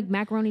bread. to make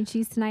macaroni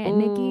cheese tonight at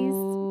Nikki's.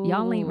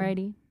 Y'all ain't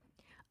ready.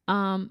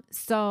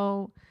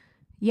 So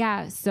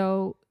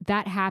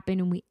that happened,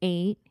 and we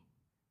ate.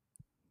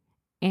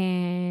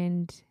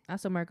 And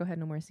also, Marco had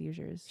no more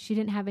seizures. She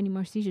didn't have any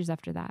more seizures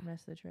after that. The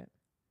rest of the trip.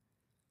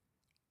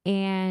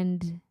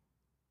 And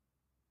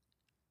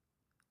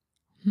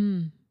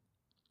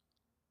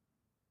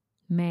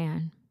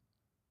man,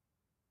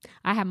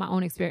 I had my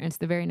own experience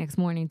the very next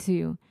morning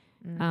too,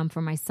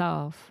 for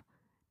myself.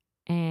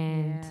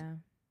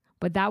 And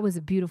but that was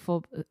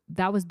beautiful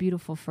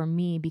for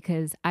me,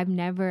 because I've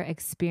never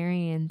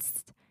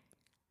experienced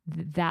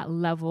that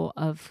level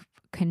of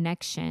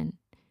connection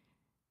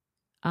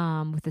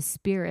with the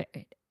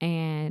spirit.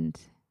 And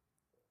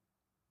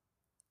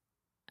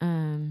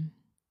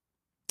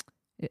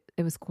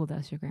it was cool. That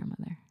was your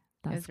grandmother.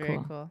 That was very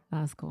cool.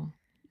 That was cool.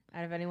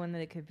 Out of anyone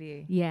that it could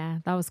be. Yeah,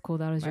 that was cool.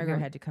 That was Margaret your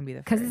had to come be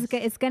the first.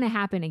 Because it's going to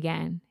happen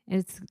again.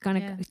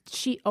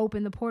 She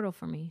opened the portal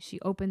for me. She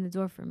opened the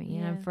door for me.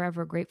 And I'm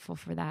forever grateful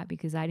for that,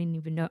 because I didn't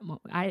even know.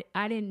 I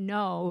didn't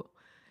know.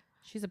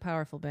 She's a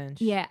powerful bitch.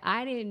 Yeah,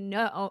 I didn't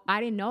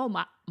know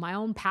my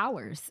own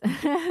powers.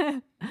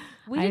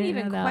 We didn't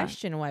even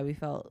question why we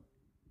felt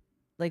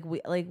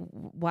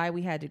why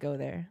we had to go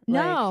there.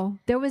 No,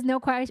 there was no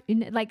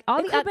question. Like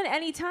it could have been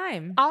any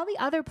time. All the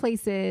other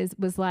places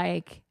was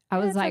like, I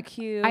was like, so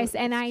cute.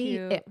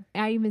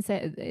 I even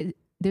said,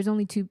 there's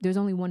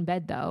only one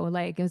bed though.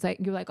 Like it was like,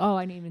 you're like, oh,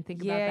 I didn't even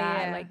think about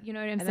that. Yeah. Like, you know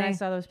what I'm saying? And then I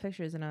saw those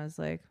pictures and I was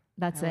like,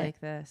 that's I it. like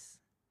this.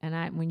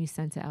 And when you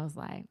sent it, I was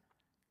like,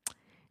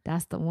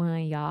 that's the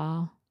one,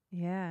 y'all.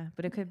 Yeah,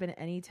 but it could have been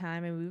any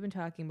time, and we've been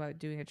talking about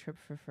doing a trip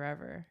for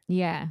forever.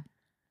 Yeah.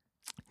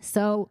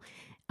 So,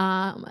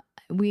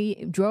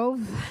 we drove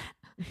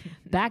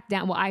back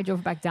down. Well, I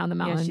drove back down the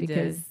mountain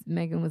because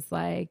Megan was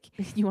like,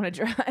 you want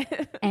to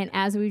drive? And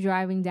as we were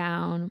driving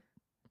down,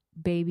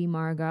 baby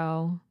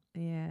Margot.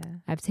 Yeah.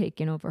 I've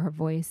taken over her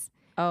voice.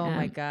 Oh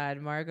my God.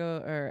 Margot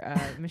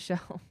or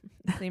Michelle,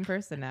 same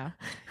person now.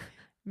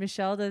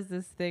 Michelle does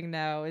this thing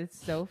now. It's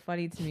so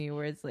funny to me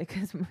where it's like,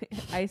 cause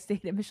I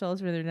stayed at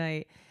Michelle's the other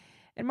night,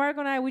 and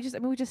Margot and I, we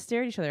just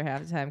stare at each other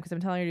half the time because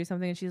I'm telling her to do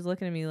something and she's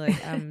looking at me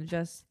like I'm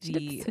just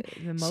the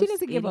most She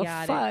doesn't give a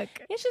fuck.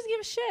 Yeah, she doesn't give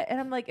a shit. And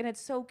I'm like, and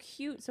it's so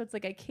cute. So it's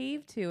like I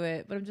cave to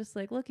it, but I'm just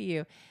like, look at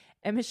you.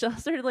 And Michelle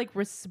started like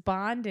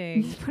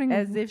responding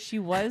as if she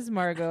was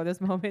Margot at this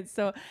moment.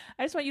 So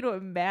I just want you to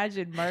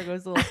imagine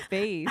Margot's little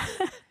face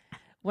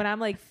when I'm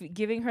like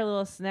giving her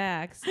little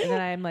snacks, and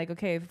then I'm like,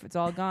 okay, it's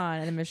all gone.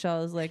 And then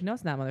Michelle is like, no,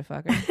 it's not,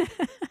 motherfucker.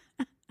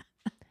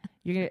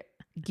 You're going to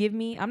give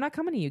me, I'm not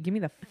coming to you. Give me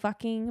the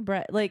fucking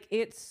bread. Like,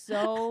 it's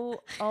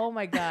so, oh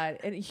my God.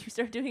 And you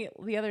started doing it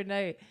the other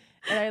night,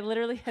 and I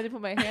literally had to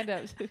put my hand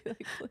up. To be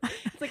like,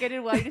 it's like I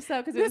didn't want you to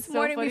stop because it was so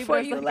funny. Before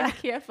you left,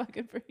 I can't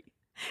fucking breathe.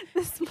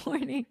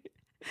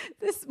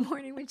 This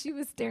morning when she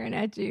was staring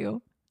at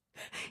you,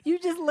 you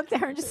just looked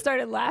at her and just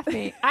started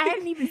laughing. I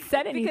hadn't even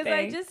said anything. Because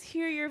I just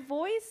hear your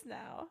voice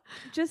now.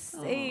 Just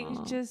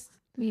saying,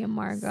 me and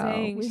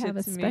Margot. We have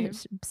a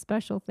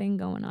special thing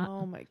going on.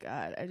 Oh my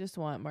God. I just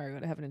want Margot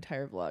to have an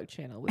entire vlog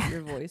channel with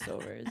your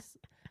voiceovers.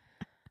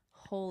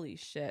 Holy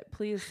shit.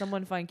 Please,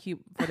 someone find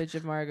cute footage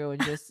of Margot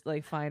and just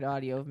like find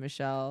audio of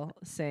Michelle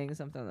saying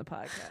something on the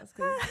podcast.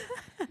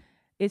 Cause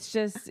it's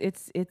just,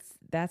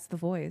 that's the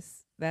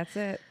voice. That's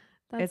it.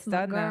 That's it's my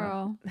done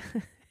girl.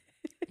 now.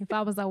 If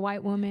I was a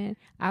white woman,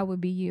 I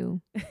would be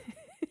you.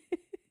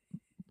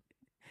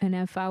 And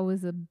if I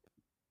was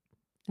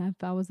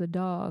a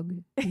dog,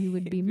 you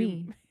would be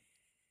me.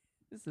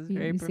 This is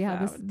very see how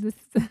profound. this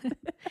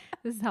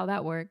this is how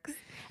that works.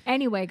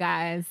 Anyway,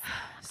 guys.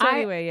 So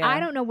anyway, yeah. I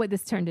don't know what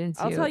this turned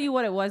into. I'll tell you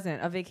what it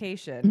wasn't. A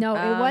vacation. No,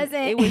 it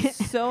wasn't. It was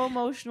so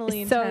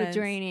emotionally so intense.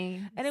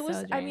 draining. And it was,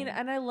 So I mean, draining.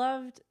 and I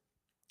loved,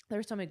 there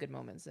were so many good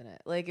moments in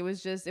it. Like, it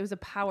was a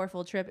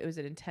powerful trip. It was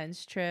an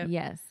intense trip.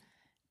 Yes.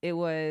 It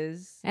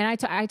was. And I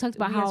talked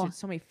about we how answered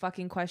so many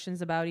fucking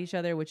questions about each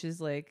other, which is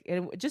like,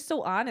 just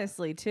so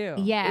honestly too.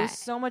 Yeah. It was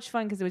so much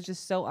fun because it was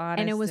just so honest.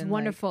 and it was like,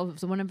 wonderful. It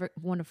was a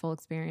wonderful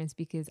experience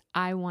because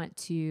I want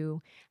to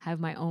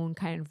have my own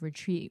kind of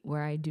retreat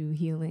where I do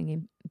healing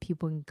and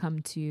people can come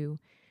to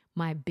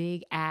my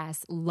big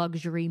ass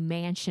luxury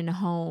mansion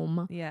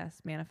home.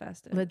 yes,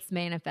 manifest it. Let's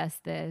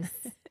manifest this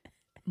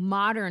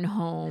modern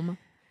home.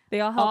 They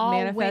all help All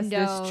manifest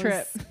windows, this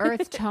trip.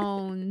 earth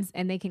tones,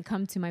 and they can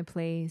come to my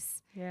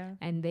place Yeah.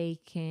 and they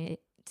can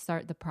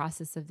start the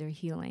process of their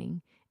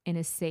healing in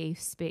a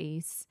safe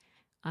space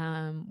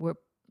where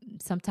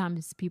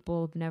sometimes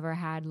people have never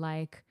had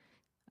like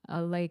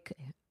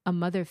a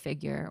mother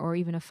figure or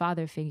even a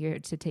father figure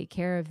to take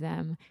care of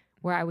them,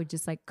 where I would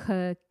just like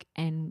cook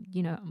and,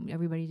 you know,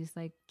 everybody just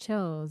like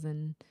chills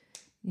and,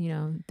 you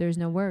know, there's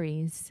no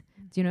worries,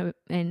 you know,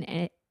 and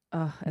As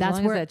That's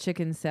long where- as that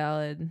chicken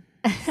salad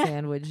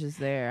sandwich is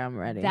there, I'm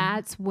ready.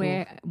 that's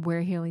where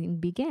healing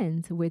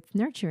begins, with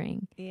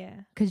nurturing. Yeah.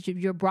 Because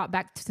you're brought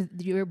back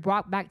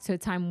to a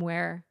time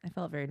where I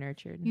felt very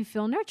nurtured. you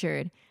feel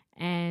nurtured.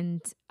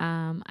 And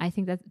I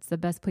think that's the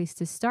best place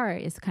to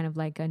start. Is kind of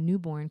like a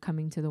newborn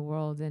coming to the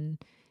world, and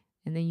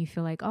then you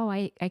feel like, oh,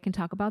 I can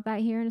talk about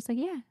that here, and it's like,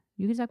 yeah,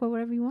 you can talk about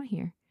whatever you want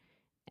here,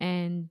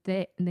 and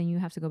then you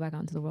have to go back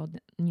out into the world,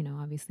 you know,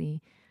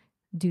 obviously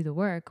do the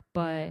work.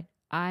 But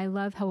I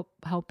love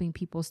helping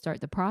people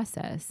start the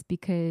process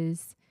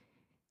because,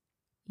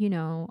 you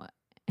know,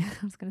 I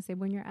was gonna say,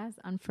 when you're as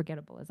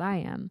unforgettable as I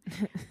am,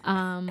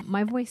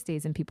 my voice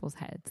stays in people's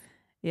heads.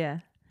 Yeah.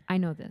 I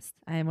know this.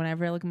 And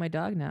whenever I look at my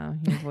dog now,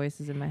 your voice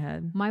is in my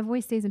head. My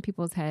voice stays in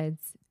people's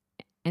heads,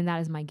 and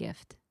that is my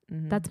gift.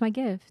 Mhm. That's my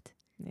gift.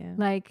 yeah.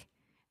 Like,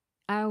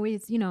 I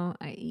always, you know,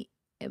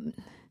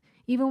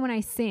 even when I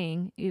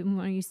sing, even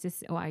when I used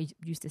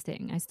to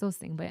sing, I still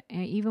sing, but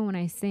even when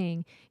I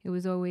sing, it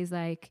was always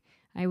like,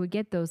 I would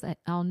get those,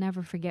 I'll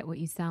never forget what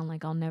you sound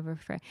like. I'll never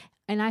forget.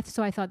 And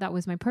so I thought that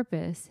was my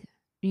purpose,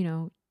 you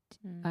know,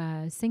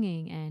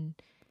 singing,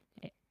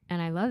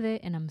 and I love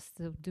it, and I'm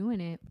still doing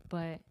it.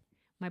 But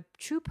my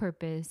true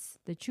purpose,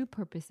 the true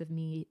purpose of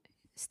me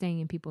staying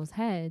in people's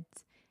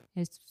heads,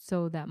 is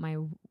so that my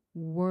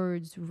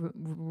words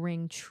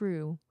ring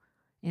true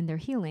in their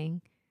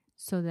healing,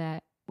 so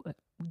that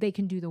they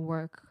can do the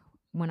work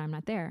when I'm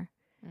not there.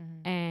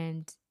 Mhm.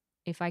 And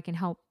if I can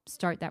help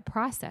start that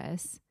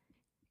process,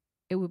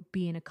 it would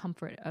be in a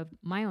comfort of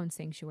my own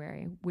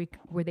sanctuary,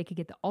 where they could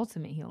get the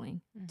ultimate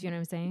healing. Do you know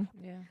what I'm saying?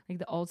 Yeah. Like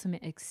the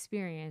ultimate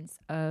experience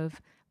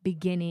of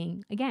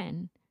beginning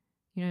again.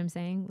 You know what I'm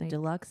saying? Like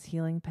Deluxe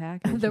healing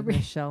package The with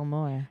Michelle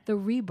Moore. the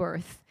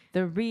rebirth.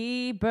 The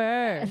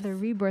rebirth. The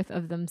rebirth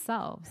of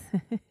themselves.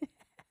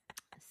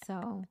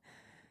 So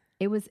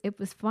it was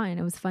fun.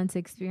 It was fun to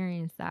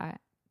experience that,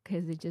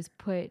 because it just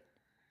put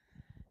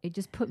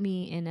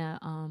me in a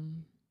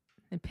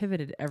It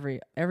pivoted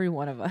every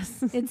one of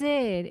us. it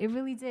did. It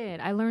really did.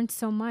 I learned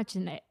so much,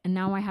 and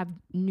now I have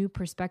new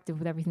perspective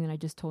with everything that I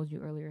just told you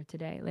earlier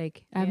today.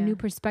 Like, I have Yeah. new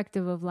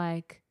perspective of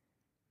like,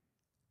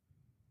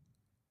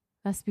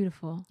 that's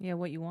beautiful. Yeah,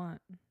 what you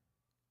want.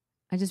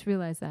 I just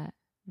realized that.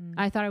 Mm.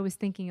 I thought I was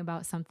thinking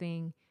about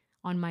something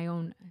on my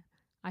own.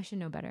 I should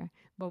know better.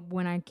 But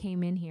when I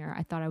came in here,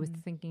 I thought I was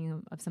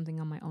thinking of something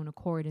on my own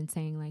accord and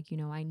saying like, you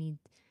know, I need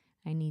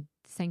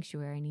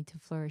sanctuary. I need to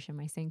flourish in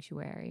my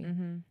sanctuary.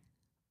 Mm-hmm.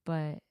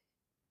 But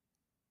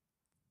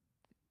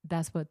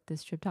that's what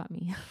this trip taught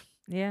me.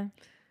 Yeah.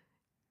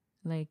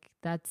 Like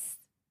that's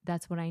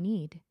what I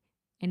need.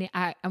 And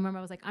I remember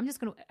I was like, I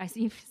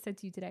said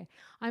to you today,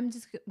 I'm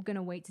just going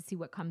to wait to see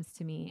what comes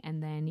to me.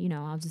 And then, you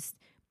know,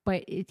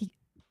 but it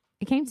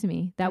came to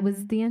me. That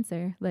was the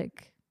answer.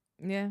 Like,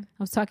 Yeah.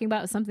 I was talking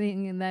about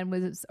something and that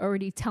was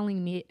already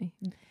telling me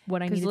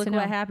what I needed Look to know.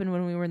 what happened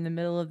when we were in the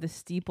middle of the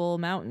steeple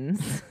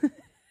mountains.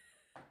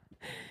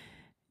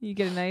 You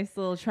get a nice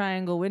little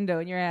triangle window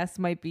and your ass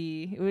might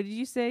be, what did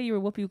you say? You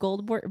were Whoopi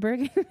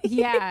Goldberg?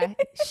 Yeah,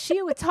 she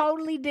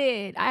totally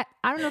did. I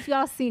don't know if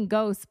y'all seen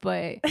Ghost,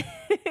 but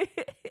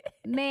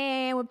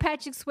man, when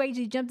Patrick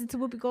Swayze jumped into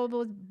Whoopi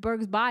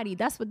Goldberg's body,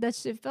 that's what that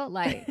shit felt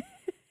like.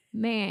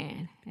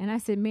 Man. And I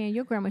said, man,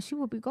 your grandma, she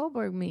Whoopi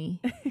Goldberg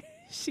me.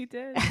 She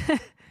did.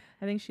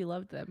 I think she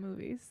loved that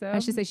movie. So I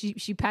should say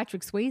she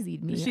Patrick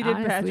Swayze'd me. She did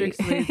honestly.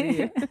 Patrick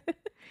Swayze.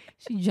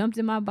 She jumped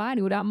in my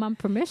body without my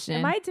permission.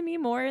 Am I Demi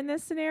Moore in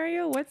this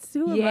scenario?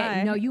 Who am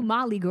I? No, you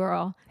Molly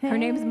girl. Her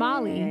name's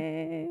Molly.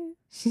 Hey.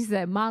 She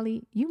said,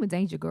 Molly, you a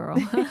danger girl.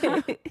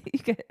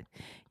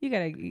 you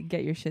gotta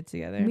get your shit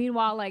together.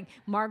 Meanwhile, like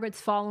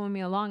Margaret's following me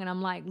along and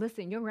I'm like,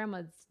 listen,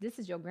 this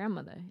is your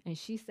grandmother. And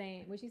she's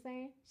saying, what's she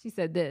saying? She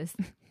said this.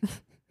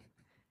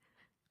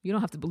 You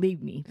don't have to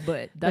believe me,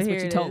 but that's what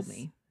you told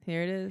me.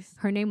 Here it is.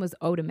 Her name was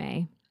Oda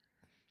Mae.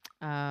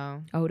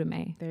 Oh. Oda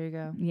Mae. There you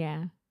go.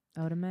 Yeah.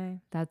 Oda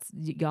Mae. That's,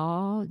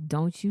 y'all,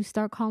 don't you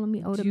start calling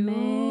me Oda Do Mae.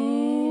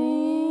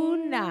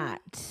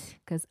 not.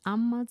 Because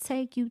I'm going to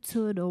take you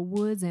to the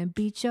woods and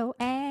beat your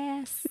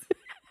ass.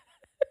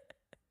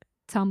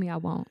 Tell me I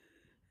won't.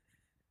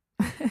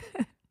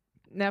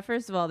 Now,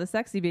 first of all, the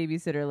sexy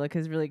babysitter look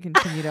has really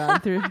continued on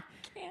through.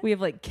 We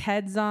have like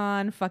Keds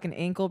on, fucking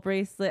ankle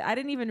bracelet. I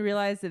didn't even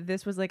realize that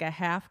this was like a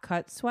half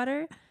cut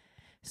sweater.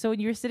 So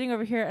when you were sitting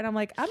over here and I'm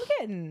like, I'm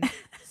getting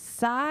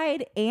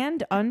side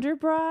and under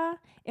bra.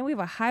 And we have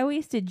a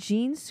high-waisted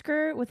jean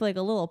skirt with like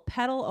a little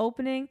petal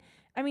opening.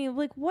 I mean,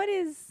 like, what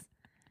is...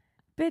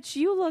 Bitch,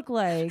 you look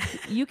like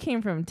you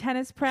came from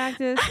tennis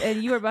practice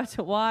and you were about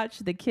to watch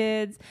the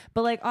kids.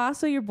 But like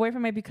also your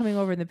boyfriend might be coming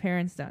over and the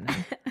parents don't know.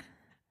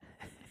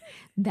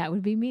 That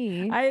would be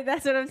me.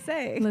 That's what I'm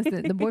saying.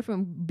 Listen, the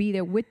boyfriend would be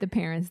there with the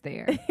parents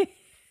there.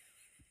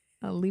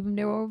 I'll leave him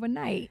there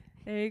overnight.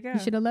 There you go. You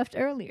should have left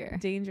earlier.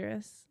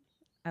 Dangerous.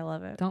 I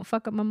love it. Don't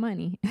fuck up my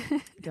money.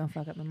 Don't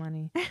fuck up my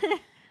money.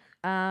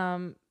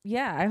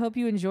 Yeah, I hope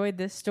you enjoyed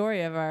this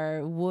story of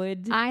our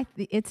wood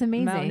it's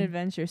amazing. mountain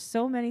adventure.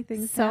 So many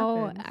things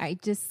So happened. I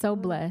just so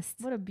blessed.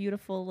 What a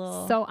beautiful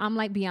little... So I'm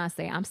like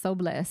Beyonce. I'm so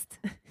blessed.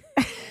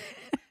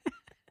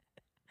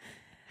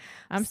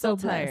 I'm so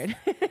still tired.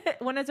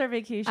 When is our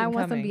vacation I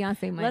want coming? some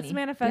Beyonce money. Let's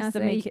manifest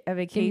Beyonce, a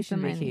vacation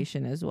some money.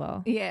 vacation as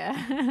well.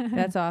 Yeah.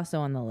 That's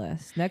also on the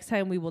list. Next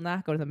time we will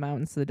not go to the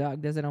mountains so the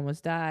dog doesn't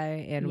almost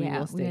die, and we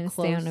will stay close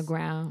stay on the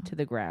ground. to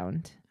the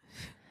ground.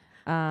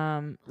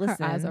 Listen, Her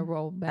eyes are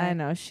rolled back. I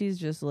know she's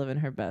just living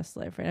her best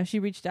life right now. I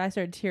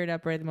started tearing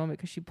up right at the moment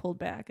because she pulled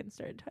back and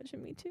started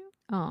touching me too.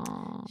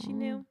 Oh, She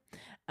knew.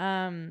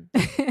 My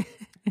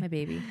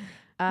baby.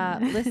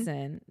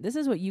 Listen, this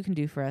is what you can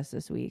do for us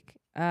this week.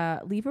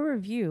 Leave a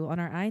review on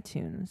our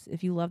iTunes.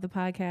 If you love the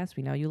podcast,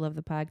 we know you love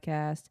the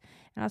podcast,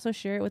 and also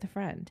share it with a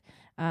friend.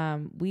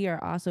 We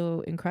are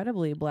also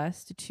incredibly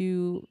blessed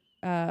to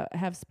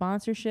have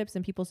sponsorships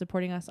and people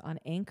supporting us on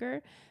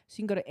Anchor. So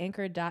you can go to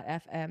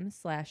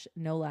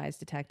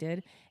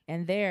anchor.fm/noliesdetected,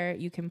 and there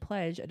you can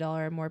pledge $1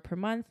 or more per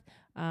month,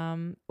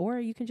 or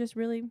you can just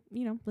really,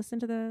 listen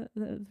to the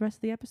rest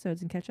of the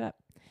episodes and catch up.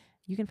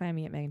 You can find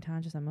me at Megan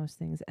Tonjes on most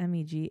things,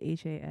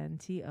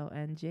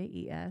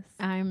 MEGHANTONJES.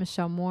 I'm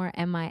Michelle Moore,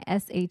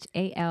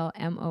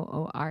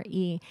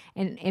 MISHALMOORE.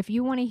 And if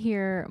you want to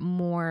hear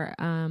more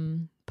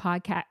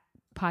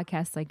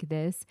podcasts like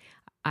this,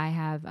 I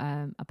have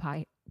a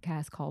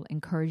podcast called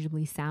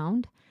Incorrigibly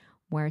Sound,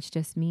 where it's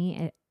just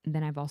me. And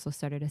then I've also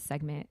started a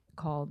segment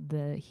called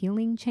The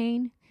Healing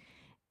Chain.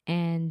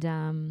 And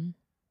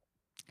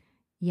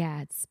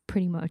it's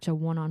pretty much a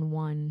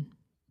one-on-one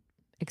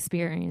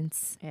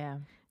experience. Yeah.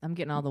 I'm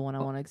getting all the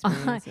one-on-one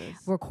experiences.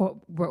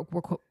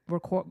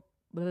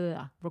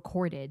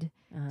 Recorded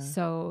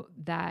so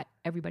that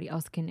everybody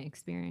else can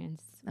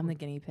experience. I'm the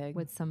guinea pig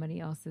with somebody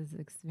else's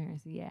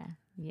experience. Yeah.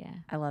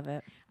 I love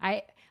it.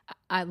 I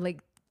like,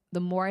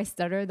 the more I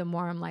stutter, the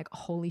more I'm like,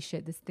 holy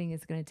shit, this thing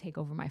is gonna take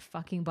over my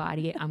fucking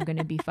body. I'm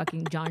gonna be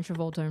fucking John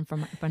Travolta and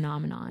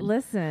Phenomenon.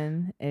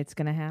 Listen, it's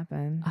gonna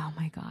happen. Oh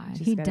my god,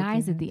 Just he gotta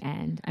dies keep at the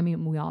end. I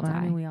mean, we all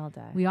die. we all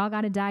die. We all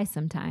gotta die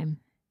sometime.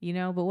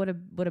 But what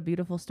a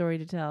beautiful story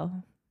to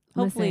tell.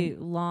 Hopefully,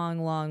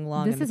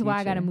 long. This is why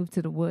I got to move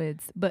to the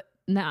woods, but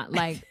not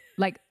like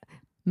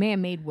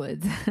man-made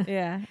woods.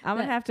 Yeah, I'm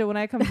gonna have to, when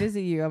I come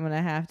visit you, I'm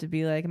gonna have to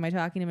be like, am I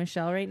talking to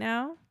Michelle right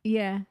now?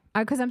 Yeah,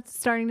 because I'm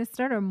starting to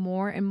stutter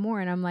more and more,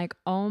 and I'm like,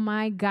 oh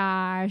my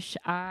gosh,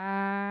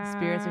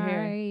 spirits are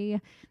here.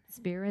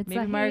 Spirits. Maybe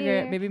are Margaret.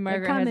 here. Maybe They're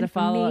Margaret has coming a for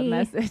follow-up me.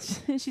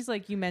 message. She's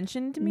like, you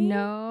mentioned me.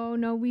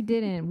 No, we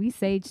didn't. We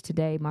saged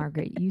today,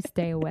 Margaret. You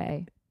stay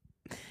away.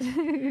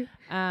 Okay,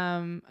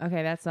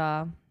 that's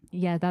all.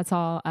 Yeah, that's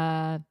all.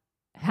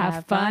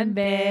 Have fun,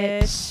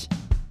 bitch.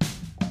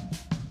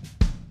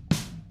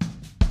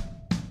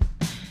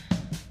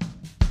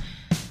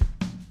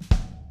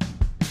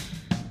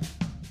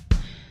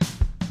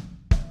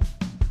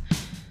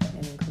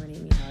 And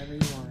incriminate me however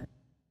you want.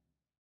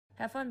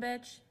 Have fun,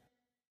 bitch.